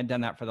Wedmore has kind of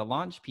done that for the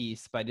launch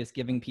piece by just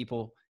giving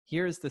people,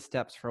 here's the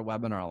steps for a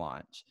webinar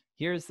launch.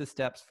 Here's the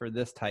steps for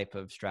this type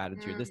of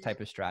strategy or this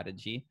type of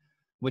strategy,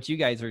 which you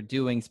guys are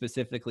doing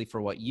specifically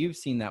for what you've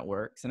seen that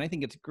works. And I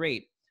think it's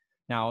great.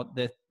 Now,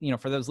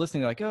 for those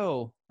listening, like,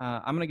 I'm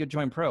going to go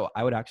join Pro.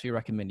 I would actually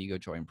recommend you go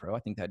join Pro. I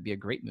think that'd be a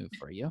great move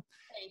for you.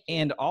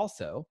 And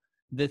also,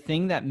 the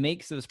thing that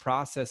makes those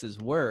processes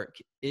work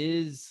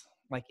is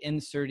like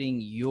inserting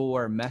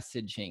your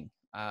messaging,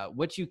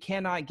 which you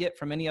cannot get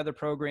from any other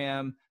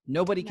program.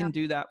 Nobody can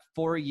do that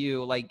for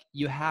you. Like,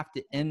 you have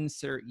to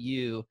insert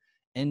you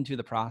into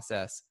the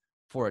process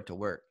for it to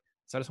work.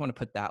 So I just want to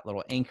put that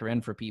little anchor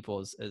in for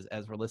people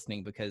as we're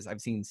listening, because I've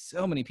seen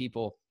so many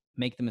people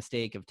make the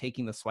mistake of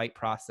taking the swipe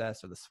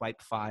process or the swipe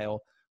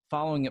file,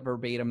 following it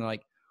verbatim. They're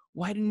like,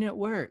 why didn't it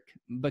work?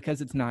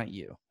 Because it's not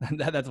you.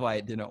 That's why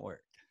it didn't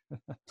work.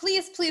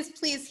 Please, please,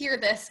 please hear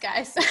this,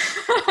 guys.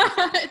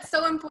 It's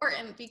so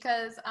important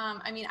because,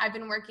 I mean, I've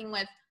been working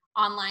with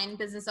online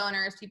business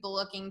owners, people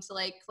looking to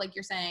like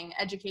you're saying,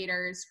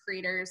 educators,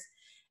 creators,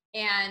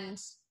 and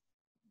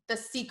the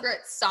secret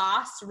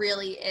sauce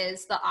really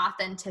is the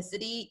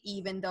authenticity,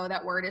 even though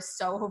that word is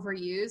so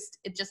overused.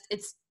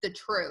 It's the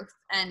truth,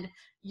 and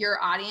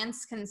your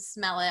audience can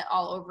smell it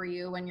all over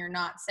you when you're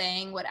not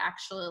saying what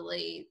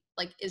actually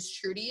like is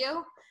true to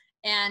you.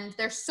 And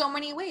there's so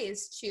many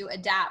ways to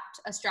adapt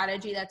a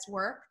strategy that's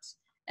worked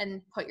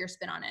and put your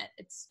spin on it.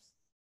 It's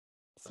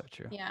so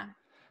true. Yeah.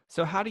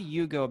 So how do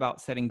you go about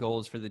setting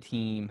goals for the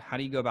team? How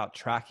do you go about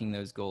tracking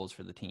those goals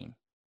for the team?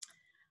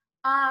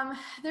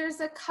 There's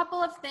a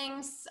couple of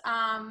things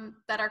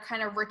that are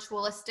kind of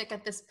ritualistic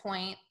at this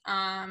point.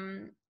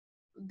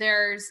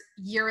 There's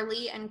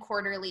yearly and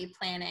quarterly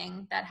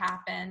planning that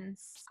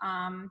happens.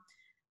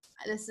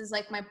 This is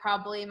like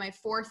probably my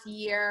 4th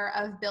year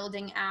of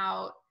building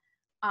out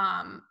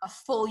a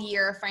full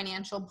year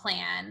financial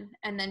plan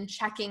and then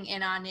checking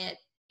in on it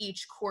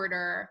each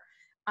quarter.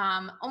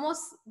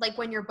 Almost like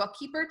when your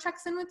bookkeeper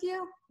checks in with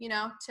you,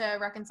 to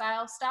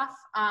reconcile stuff.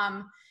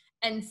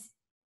 And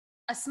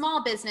a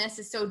small business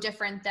is so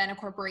different than a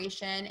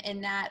corporation in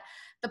that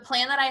the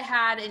plan that I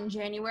had in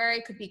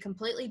January could be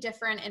completely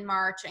different in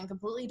March and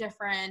completely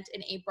different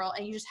in April,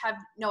 and you just have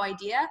no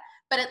idea.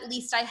 But at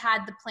least I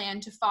had the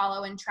plan to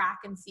follow and track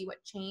and see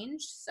what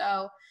changed.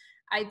 So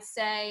I'd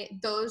say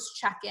those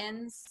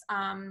check-ins,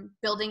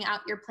 building out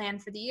your plan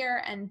for the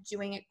year and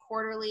doing it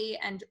quarterly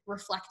and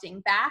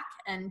reflecting back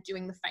and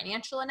doing the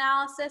financial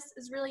analysis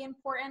is really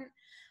important.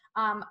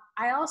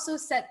 I also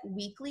set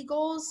weekly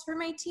goals for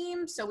my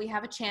team. So we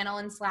have a channel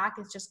in Slack.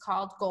 It's just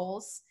called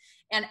Goals.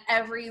 And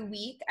every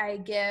week I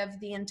give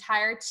the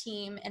entire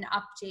team an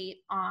update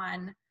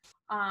on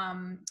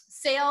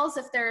sales,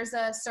 if there's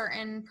a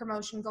certain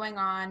promotion going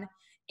on,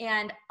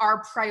 and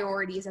our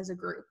priorities as a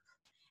group.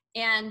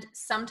 And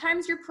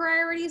sometimes your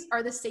priorities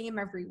are the same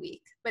every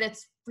week, but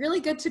it's really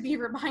good to be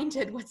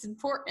reminded what's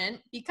important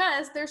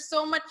because there's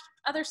so much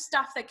other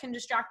stuff that can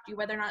distract you,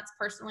 whether or not it's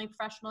personally,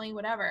 professionally,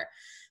 whatever.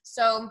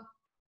 So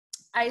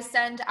I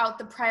send out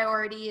the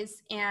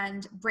priorities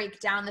and break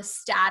down the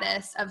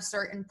status of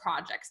certain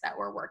projects that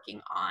we're working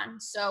on.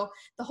 So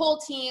the whole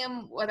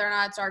team, whether or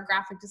not it's our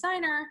graphic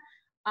designer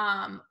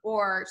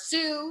or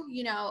Sue,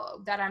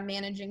 that I'm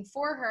managing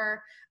for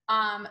her,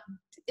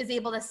 is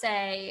able to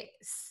say,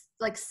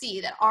 see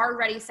that our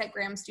Ready, Set,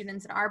 Graham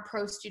students and our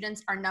pro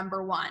students are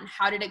number one.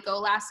 How did it go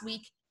last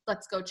week?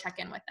 Let's go check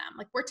in with them.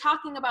 Like, we're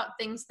talking about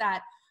things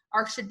that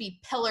should be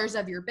pillars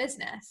of your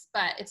business,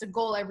 but it's a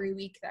goal every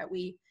week that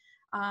we,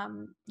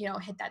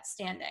 hit that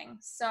standing.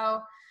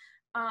 So,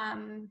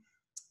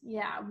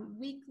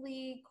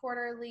 weekly,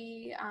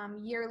 quarterly,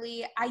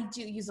 yearly. I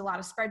do use a lot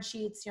of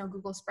spreadsheets,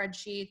 Google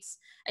spreadsheets.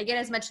 I get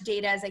as much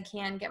data as I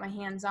can get my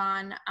hands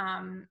on.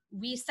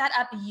 We set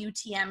up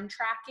UTM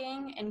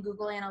tracking in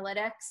Google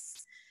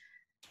Analytics.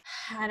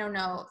 I don't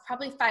know,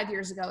 probably 5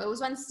 years ago. It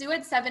was when Sue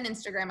had 7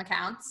 Instagram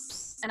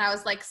accounts. And I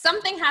was like,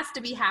 something has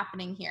to be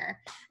happening here.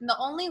 And the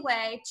only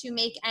way to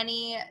make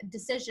any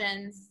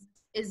decisions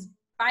is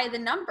by the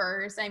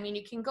numbers. I mean,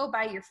 you can go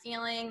by your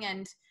feeling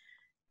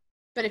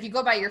but if you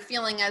go by your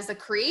feeling as a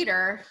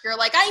creator, you're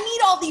like, I need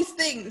all these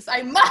things.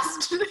 I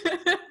must,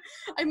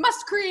 I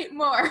must create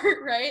more,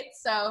 right?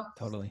 So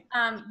totally.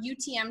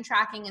 UTM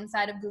tracking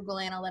inside of Google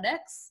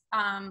Analytics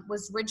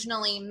was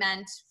originally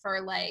meant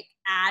for like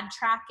ad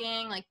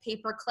tracking, like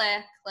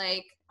pay-per-click,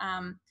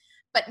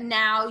 but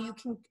now you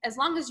can, as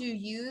long as you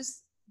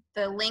use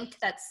the link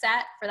that's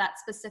set for that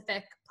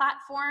specific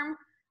platform,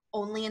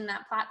 only in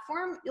that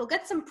platform, you'll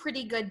get some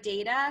pretty good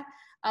data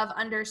of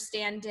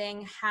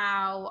understanding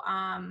how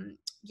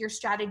your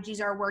strategies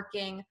are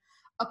working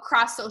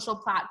across social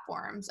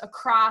platforms,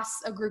 across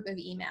a group of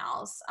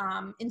emails,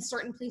 in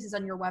certain places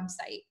on your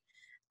website.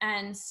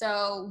 And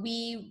so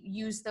we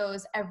use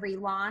those every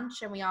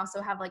launch, and we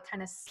also have like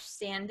kind of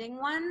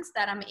standing ones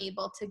that I'm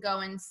able to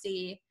go and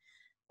see.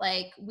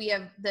 Like, we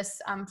have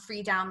this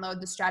free download,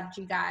 the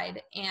strategy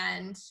guide,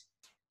 and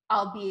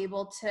I'll be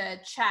able to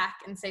check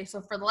and say, so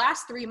for the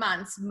last 3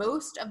 months,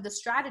 most of the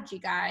strategy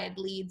guide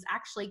leads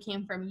actually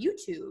came from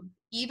YouTube,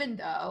 even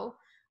though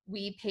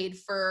we paid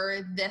for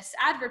this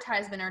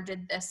advertisement or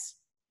did this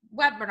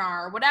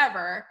webinar or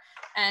whatever.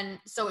 And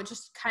so it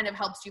just kind of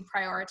helps you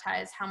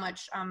prioritize how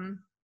much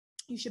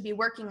you should be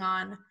working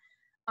on,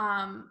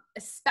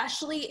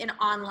 especially in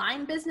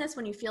online business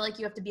when you feel like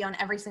you have to be on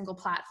every single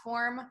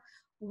platform.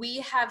 we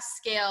have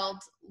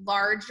scaled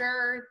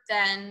larger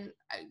than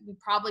we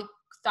probably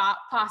thought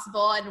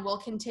possible, and will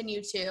continue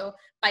to,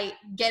 by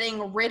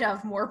getting rid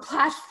of more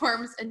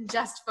platforms and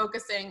just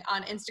focusing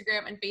on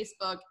Instagram and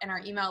Facebook and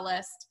our email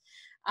list,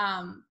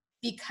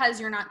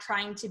 because you're not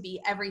trying to be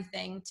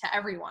everything to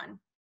everyone.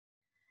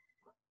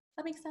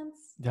 That makes sense?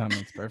 Yeah, it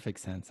makes perfect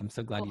sense. I'm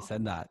so glad you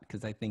said that,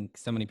 because I think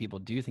so many people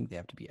do think they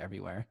have to be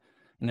everywhere.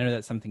 And I know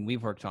that's something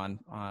we've worked on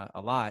a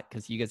lot,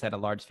 because you guys had a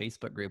large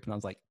Facebook group and I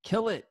was like,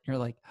 kill it. You're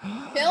like,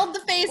 build the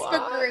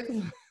Facebook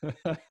group.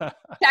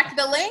 Check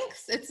the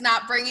links. It's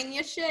not bringing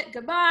you shit.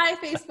 Goodbye,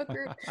 Facebook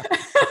group.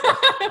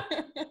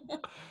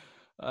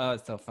 Oh,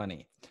 it's so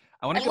funny.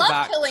 I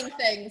love killing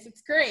things.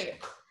 It's great.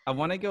 I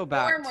want to go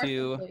back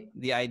to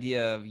the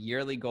idea of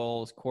yearly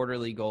goals,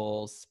 quarterly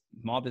goals,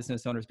 small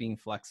business owners being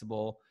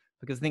flexible,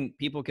 because I think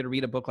people could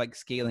read a book like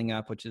Scaling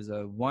Up, which is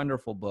a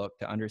wonderful book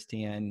to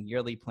understand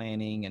yearly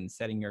planning and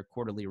setting your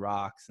quarterly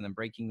rocks and then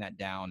breaking that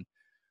down.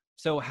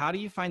 So how do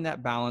you find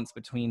that balance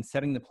between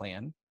setting the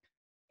plan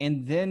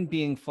and then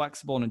being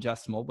flexible and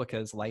adjustable,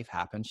 because life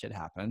happens, shit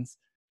happens?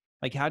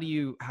 Like, how do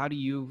you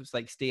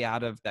like stay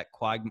out of that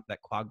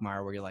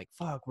quagmire where you're like,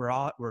 fuck,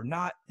 we're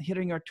not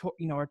hitting our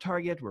our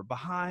target, we're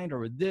behind,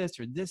 or this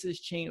has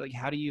changed? Like,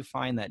 how do you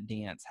find that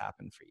dance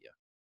happen for you?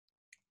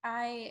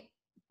 I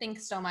think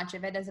so much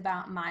of it is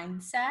about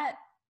mindset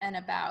and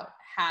about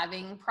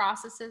having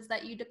processes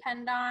that you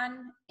depend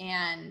on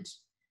and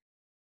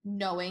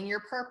knowing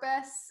your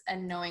purpose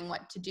and knowing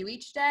what to do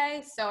each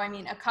day. So, I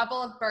mean, a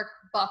couple of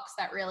books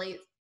that really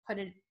put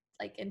it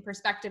like in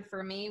perspective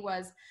for me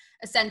was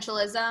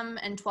Essentialism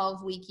and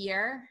 12-Week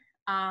Year.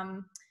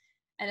 And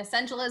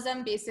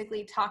Essentialism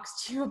basically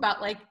talks to you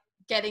about like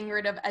getting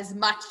rid of as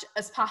much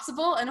as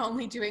possible and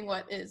only doing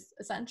what is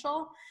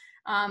essential.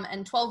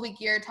 And 12-Week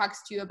Year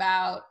talks to you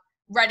about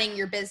running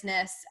your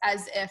business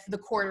as if the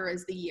quarter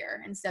is the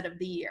year instead of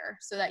the year,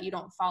 so that you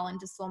don't fall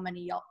into so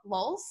many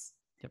lulls.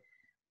 Yep.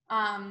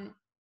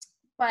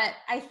 But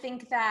I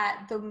think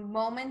that the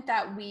moment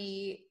that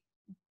we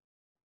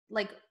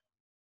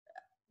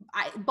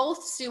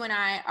both Sue and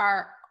I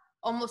are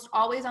almost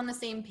always on the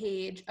same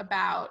page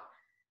about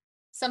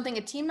something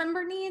a team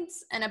member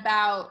needs and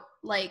about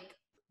like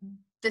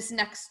this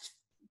next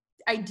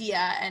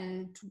idea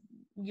and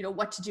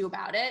what to do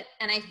about it.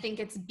 And I think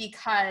it's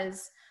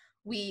because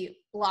we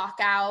block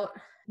out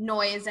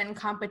noise and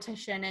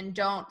competition and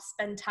don't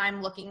spend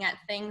time looking at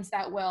things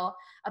that will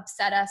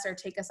upset us or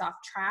take us off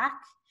track.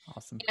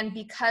 Awesome. And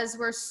because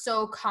we're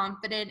so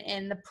confident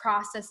in the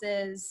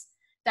processes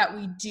that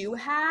we do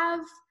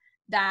have,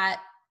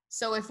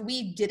 so if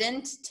we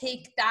didn't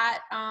take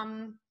that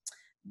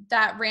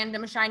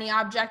random shiny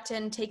object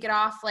and take it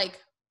off, like,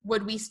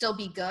 would we still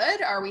be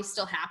good? Are we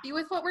still happy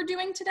with what we're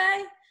doing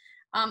today?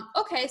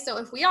 Okay, so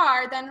if we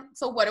are, then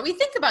so what do we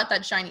think about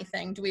that shiny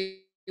thing? Do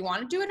we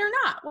want to do it or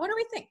not? What do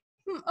we think?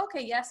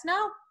 Okay, yes,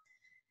 no.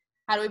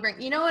 How do we bring,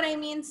 you know what I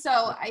mean?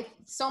 So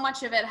so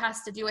much of it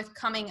has to do with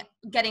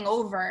getting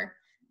over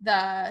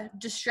the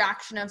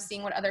distraction of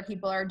seeing what other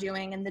people are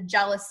doing and the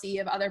jealousy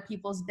of other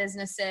people's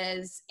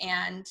businesses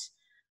and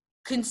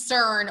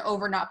concern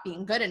over not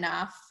being good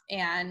enough,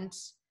 and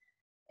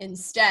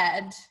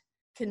instead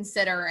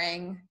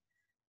considering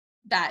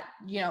that,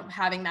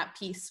 having that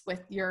peace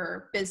with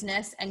your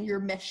business and your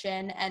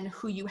mission and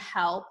who you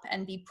help,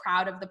 and be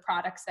proud of the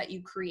products that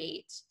you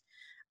create,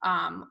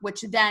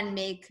 which then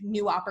make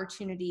new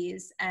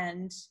opportunities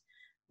and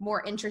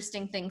more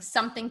interesting things,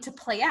 something to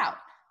play out.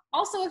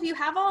 Also, if you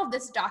have all of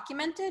this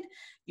documented,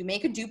 you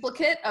make a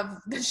duplicate of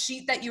the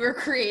sheet that you were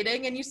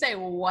creating and you say,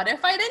 well, what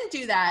if I didn't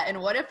do that?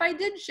 And what if I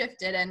did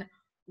shift it? And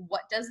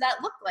what does that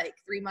look like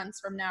 3 months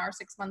from now or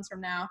 6 months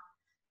from now?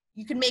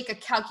 You can make a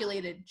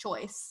calculated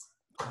choice.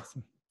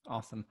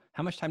 Awesome.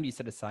 How much time do you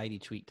set aside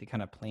each week to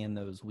kind of plan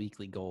those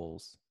weekly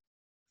goals?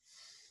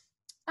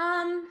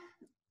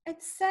 I'd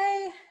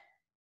say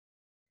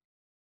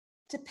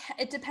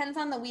it depends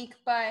on the week,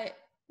 but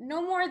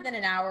no more than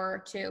an hour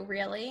or two,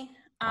 really.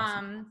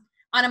 Awesome.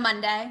 On a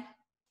Monday,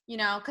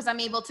 because I'm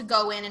able to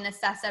go in and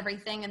assess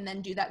everything and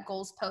then do that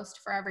goals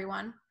post for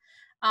everyone.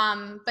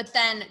 But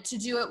then to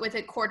do it with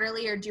it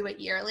quarterly or do it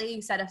yearly,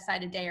 you set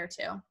aside a day or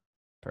two.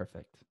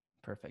 Perfect.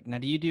 Now,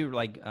 do you do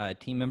like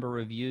team member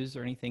reviews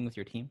or anything with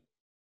your team?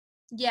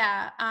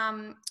 Yeah.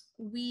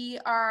 We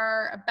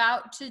are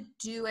about to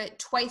do it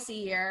twice a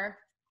year,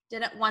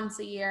 did it once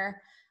a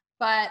year,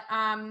 but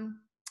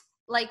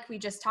like we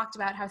just talked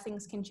about how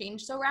things can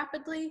change so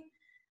rapidly.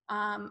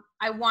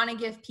 I want to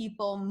give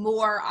people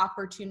more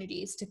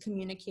opportunities to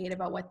communicate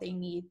about what they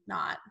need,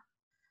 not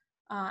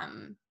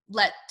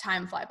let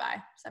time fly by.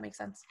 Does that make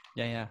sense?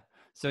 Yeah.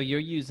 So you're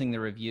using the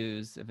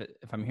reviews,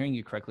 if I'm hearing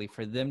you correctly,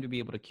 for them to be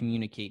able to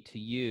communicate to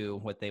you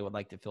what they would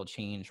like to feel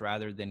changed,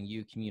 rather than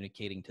you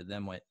communicating to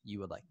them what you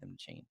would like them to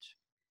change.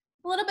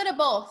 A little bit of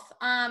both.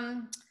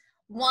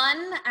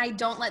 One, I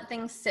don't let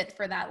things sit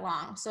for that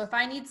long. So if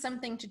I need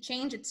something to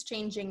change, it's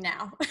changing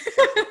now.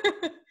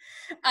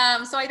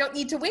 So I don't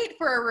need to wait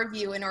for a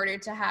review in order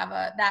to have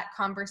that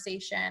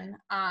conversation,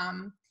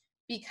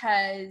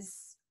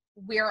 because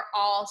we're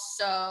all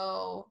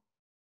so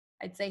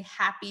I'd say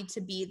happy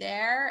to be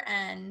there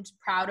and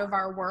proud of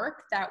our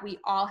work, that we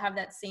all have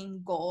that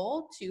same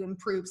goal to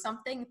improve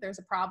something if there's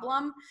a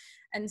problem.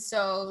 And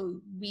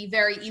so we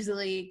very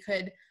easily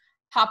could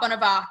hop on a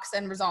box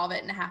and resolve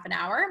it in a half an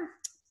hour.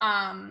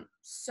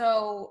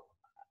 So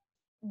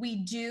we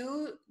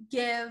do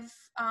give,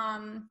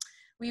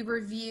 we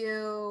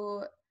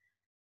review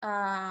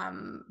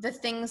the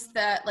things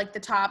that, like the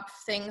top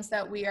things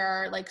that we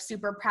are like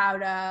super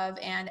proud of,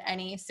 and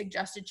any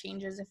suggested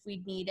changes if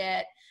we need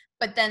it.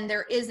 But then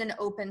there is an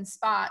open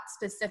spot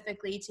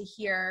specifically to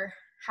hear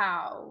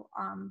how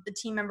the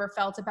team member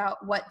felt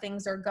about what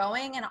things are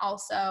going, and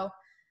also,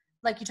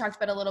 like you talked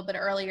about a little bit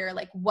earlier,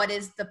 like what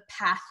is the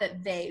path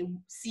that they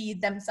see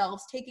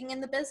themselves taking in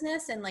the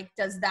business, and like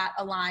does that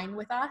align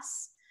with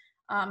us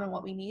and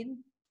what we need.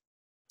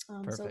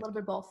 So a little bit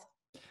of both.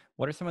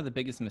 What are some of the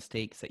biggest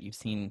mistakes that you've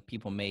seen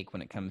people make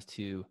when it comes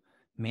to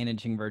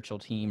managing virtual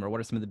team, or what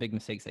are some of the big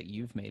mistakes that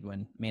you've made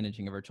when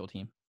managing a virtual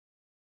team?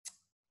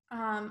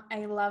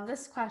 I love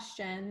this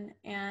question,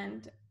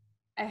 and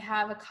I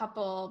have a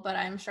couple, but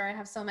I'm sure I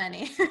have so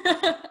many.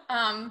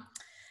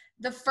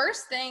 The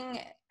first thing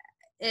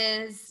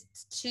is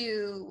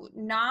to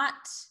not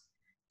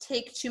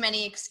take too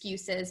many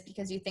excuses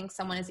because you think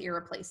someone is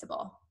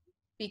irreplaceable,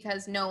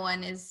 because no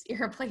one is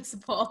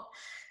irreplaceable.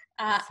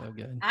 So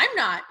good. I'm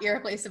not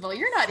irreplaceable.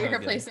 You're not So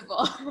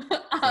irreplaceable.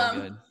 So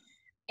good.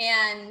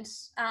 And,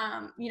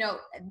 you know,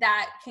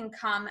 that can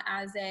come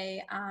as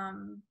a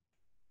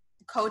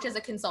coach, as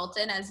a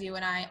consultant, as you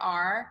and I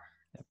are,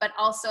 but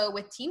also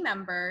with team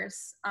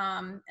members.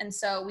 And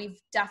so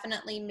we've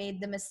definitely made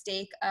the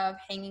mistake of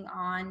hanging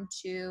on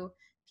to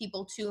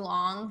people too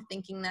long,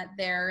 thinking that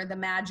they're the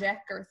magic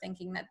or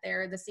thinking that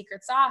they're the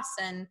secret sauce.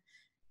 And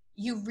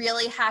you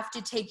really have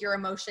to take your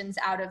emotions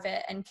out of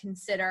it and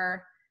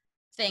consider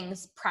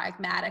things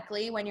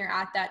pragmatically when you're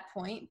at that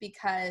point,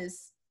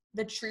 because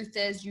the truth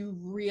is you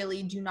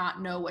really do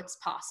not know what's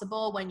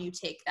possible when you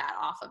take that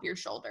off of your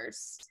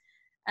shoulders.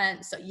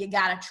 And so you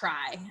gotta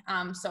try.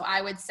 So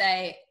I would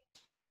say,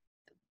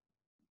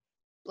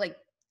 like,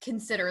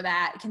 consider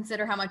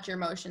how much your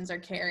emotions are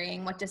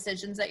carrying, what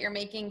decisions that you're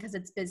making, because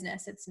it's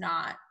business, it's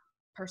not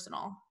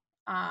personal.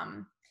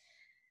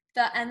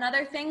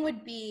 Another thing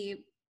would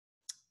be,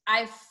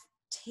 I've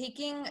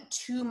taking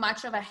too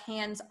much of a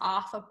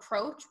hands-off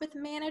approach with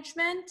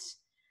management,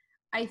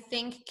 I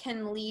think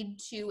can lead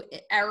to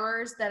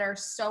errors that are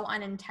so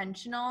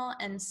unintentional.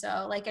 And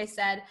so, like I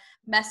said,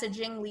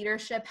 messaging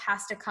leadership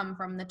has to come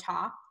from the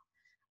top.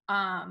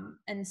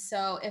 And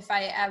so if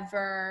I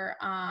ever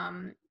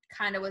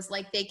kind of was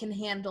like, they can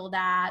handle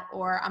that,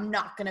 or I'm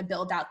not going to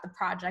build out the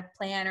project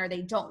plan, or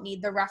they don't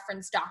need the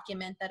reference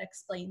document that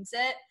explains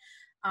it,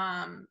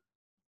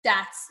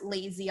 that's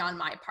lazy on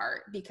my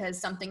part, because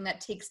something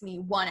that takes me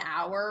 1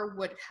 hour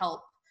would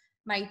help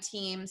my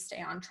team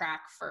stay on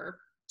track for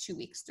 2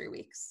 weeks, 3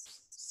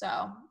 weeks.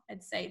 So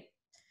I'd say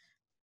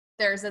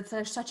there's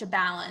such a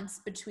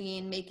balance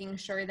between making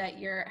sure that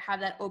you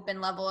have that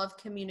open level of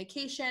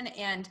communication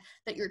and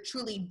that you're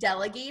truly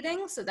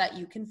delegating so that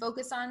you can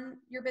focus on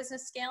your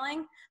business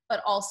scaling,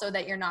 but also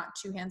that you're not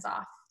too hands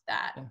off,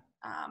 that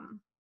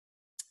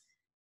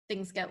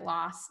things get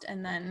lost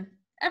and then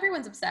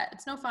everyone's upset.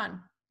 It's no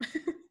fun.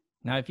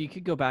 Now, if you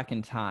could go back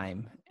in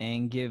time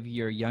and give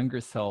your younger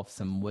self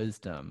some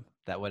wisdom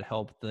that would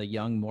help the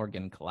young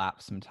Morgan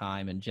collapse some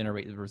time and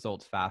generate the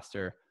results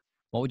faster,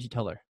 what would you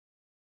tell her?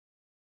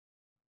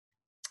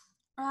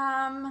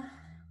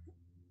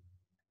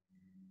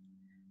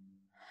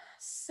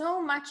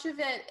 So much of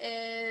it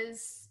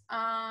is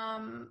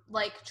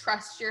like,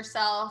 trust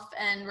yourself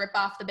and rip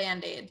off the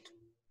Band-Aid.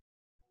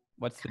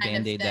 What's the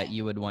Band-Aid that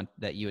you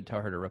would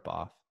tell her to rip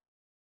off?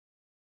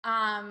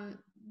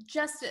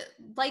 Just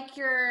like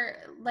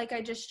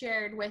I just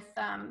shared with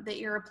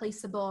the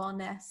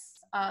irreplaceableness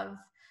of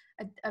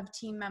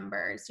team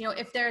members. You know,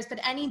 if there's been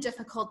any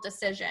difficult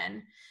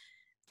decision,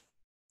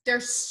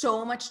 there's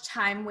so much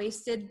time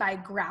wasted by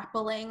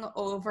grappling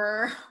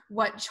over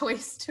what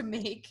choice to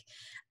make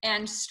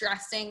and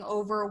stressing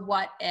over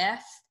what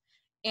if.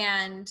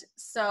 And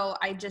so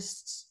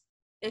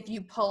if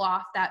you pull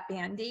off that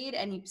Band-Aid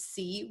and you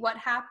see what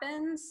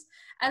happens,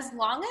 as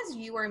long as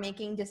you are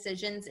making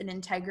decisions in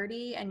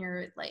integrity and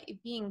you're like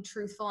being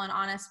truthful and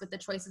honest with the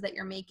choices that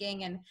you're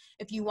making, and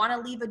if you want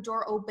to leave a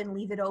door open,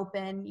 leave it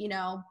open, you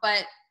know,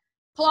 but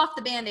pull off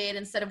the Band-Aid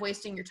instead of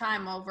wasting your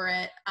time over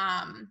it.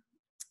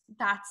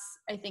 That's,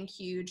 I think,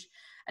 huge.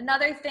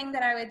 Another thing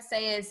that I would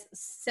say is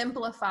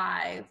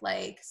simplify,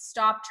 like,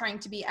 stop trying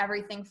to be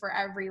everything for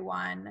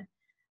everyone.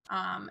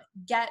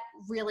 Get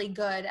really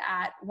good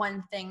at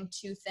one thing,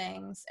 two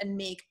things, and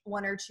make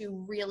one or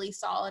two really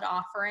solid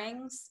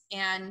offerings.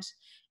 And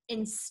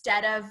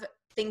instead of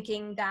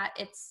thinking that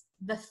it's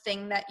the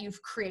thing that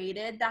you've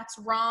created that's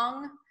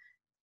wrong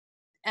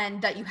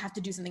and that you have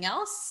to do something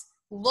else,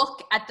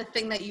 look at the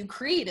thing that you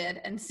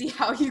created and see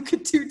how you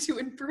could do to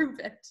improve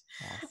it.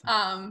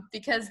 Awesome.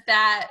 Because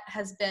that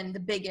has been the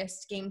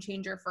biggest game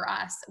changer for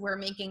us. We're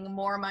making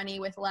more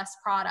money with less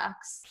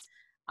products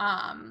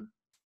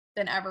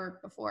than ever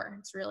before.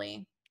 It's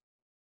really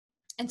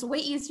it's way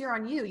easier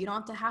on you. You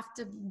don't have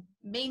to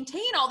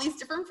maintain all these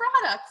different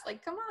products.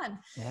 Like, come on.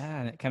 Yeah,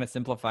 and it kind of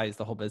simplifies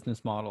the whole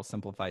business model,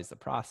 simplifies the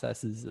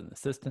processes and the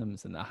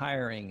systems and the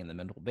hiring and the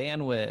mental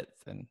bandwidth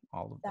and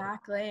all of that.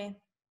 Exactly.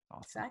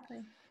 Awesome. Exactly.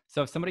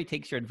 So if somebody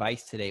takes your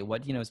advice today,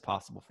 what do you know is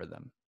possible for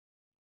them?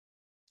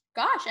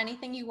 Gosh,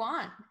 anything you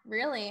want,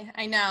 really.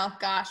 I know,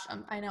 gosh,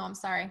 I'm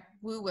sorry.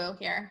 Woo-woo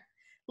here.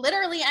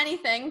 Literally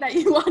anything that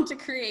you want to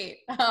create.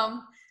 If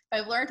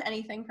I've learned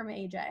anything from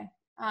AJ.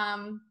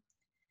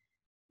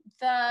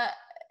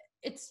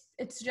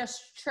 It's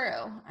just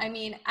true. I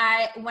mean,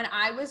 when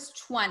I was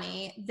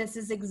 20, this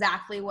is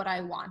exactly what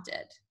I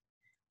wanted.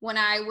 When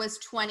I was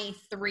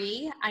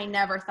 23, I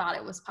never thought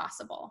it was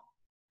possible.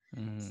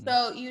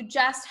 So you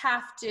just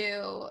have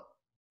to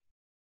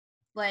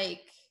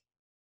like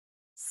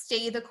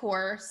stay the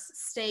course,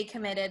 stay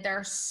committed. There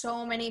are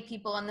so many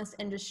people in this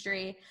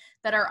industry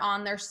that are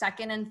on their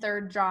second and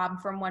third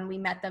job from when we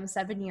met them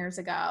 7 years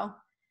ago.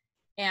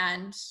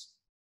 And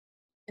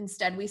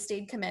instead we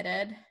stayed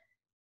committed,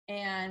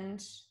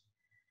 and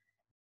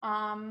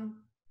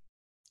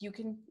you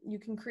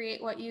can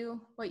create what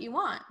you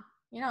want,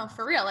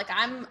 for real. Like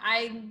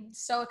I'm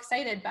so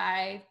excited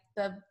by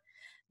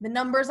the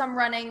numbers I'm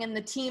running and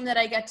the team that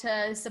I get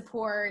to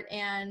support,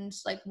 and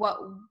like what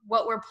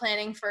we're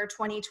planning for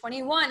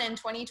 2021 and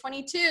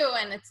 2022.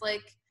 And it's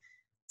like,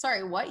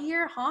 sorry, what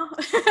year, huh?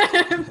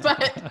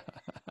 But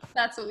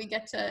that's what we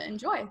get to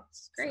enjoy.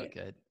 It's great.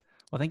 So good.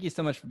 Well, thank you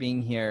so much for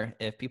being here.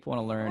 If people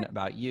want to learn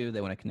about you, they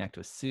want to connect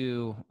with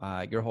Sue,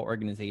 your whole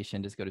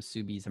organization, just go to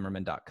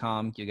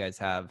SueBZimmerman.com. You guys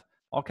have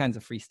all kinds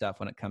of free stuff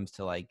when it comes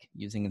to like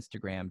using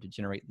Instagram to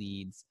generate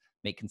leads,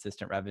 make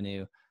consistent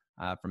revenue,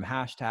 from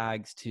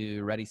hashtags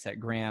to Ready, Set,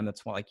 Gram.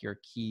 That's what, like your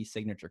key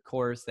signature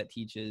course that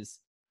teaches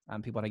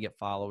people how to get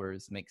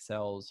followers, make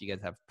sales. You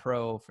guys have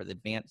Pro for the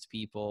advanced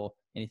people.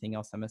 Anything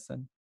else I'm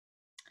missing?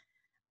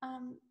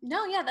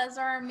 No, yeah, those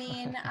are our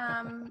main,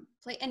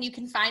 and you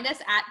can find us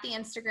at The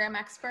Instagram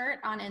Expert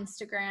on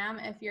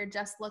Instagram. If you're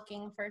just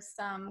looking for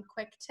some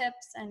quick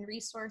tips and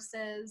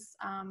resources,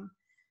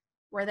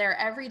 we're there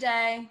every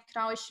day. You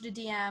can always shoot a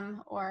DM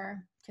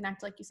or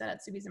connect, like you said,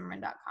 at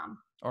SueBZimmerman.com.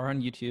 Or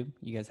on YouTube.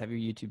 You guys have your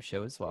YouTube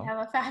show as well. We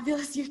have a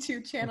fabulous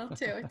YouTube channel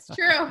too. It's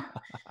true.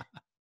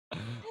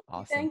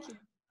 Awesome. Thank you.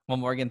 Well,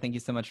 Morgan, thank you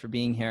so much for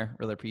being here.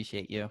 Really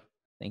appreciate you.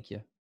 Thank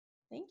you.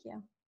 Thank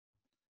you.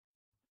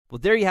 Well,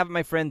 there you have it,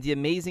 my friend, the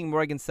amazing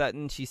Morgan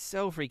Sutton. She's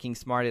so freaking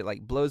smart. It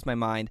like blows my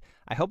mind.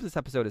 I hope this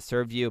episode has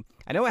served you.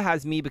 I know it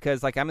has me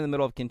because like I'm in the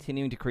middle of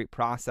continuing to create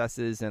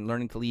processes and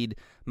learning to lead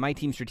my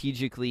team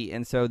strategically.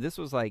 And so this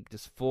was like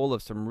just full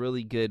of some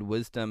really good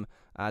wisdom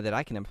that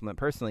I can implement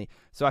personally.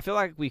 So I feel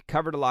like we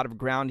covered a lot of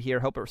ground here.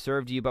 Hope it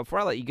served you. But before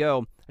I let you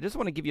go, I just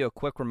want to give you a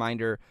quick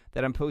reminder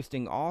that I'm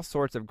posting all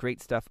sorts of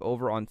great stuff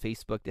over on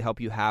Facebook to help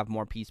you have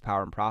more peace,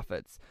 power, and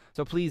profits.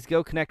 So please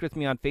go connect with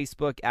me on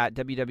Facebook at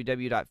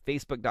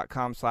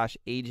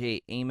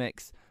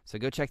www.facebook.com/AJAmix. So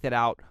go check that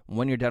out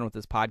when you're done with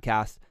this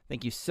podcast.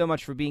 Thank you so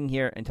much for being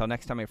here. Until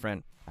next time, my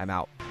friend, I'm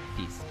out.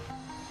 Peace.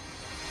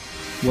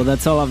 Well,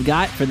 that's all I've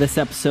got for this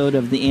episode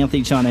of the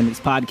Anthony John Amix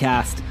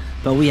podcast,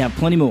 but we have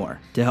plenty more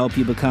to help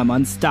you become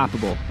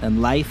unstoppable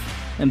in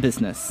life and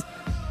business.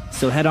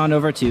 So head on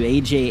over to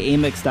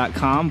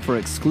ajamix.com for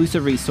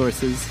exclusive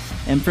resources,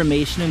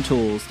 information, and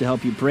tools to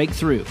help you break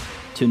through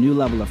to a new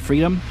level of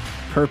freedom,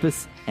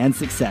 purpose, and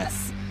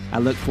success. I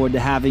look forward to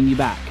having you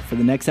back for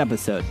the next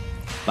episode.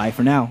 Bye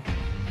for now.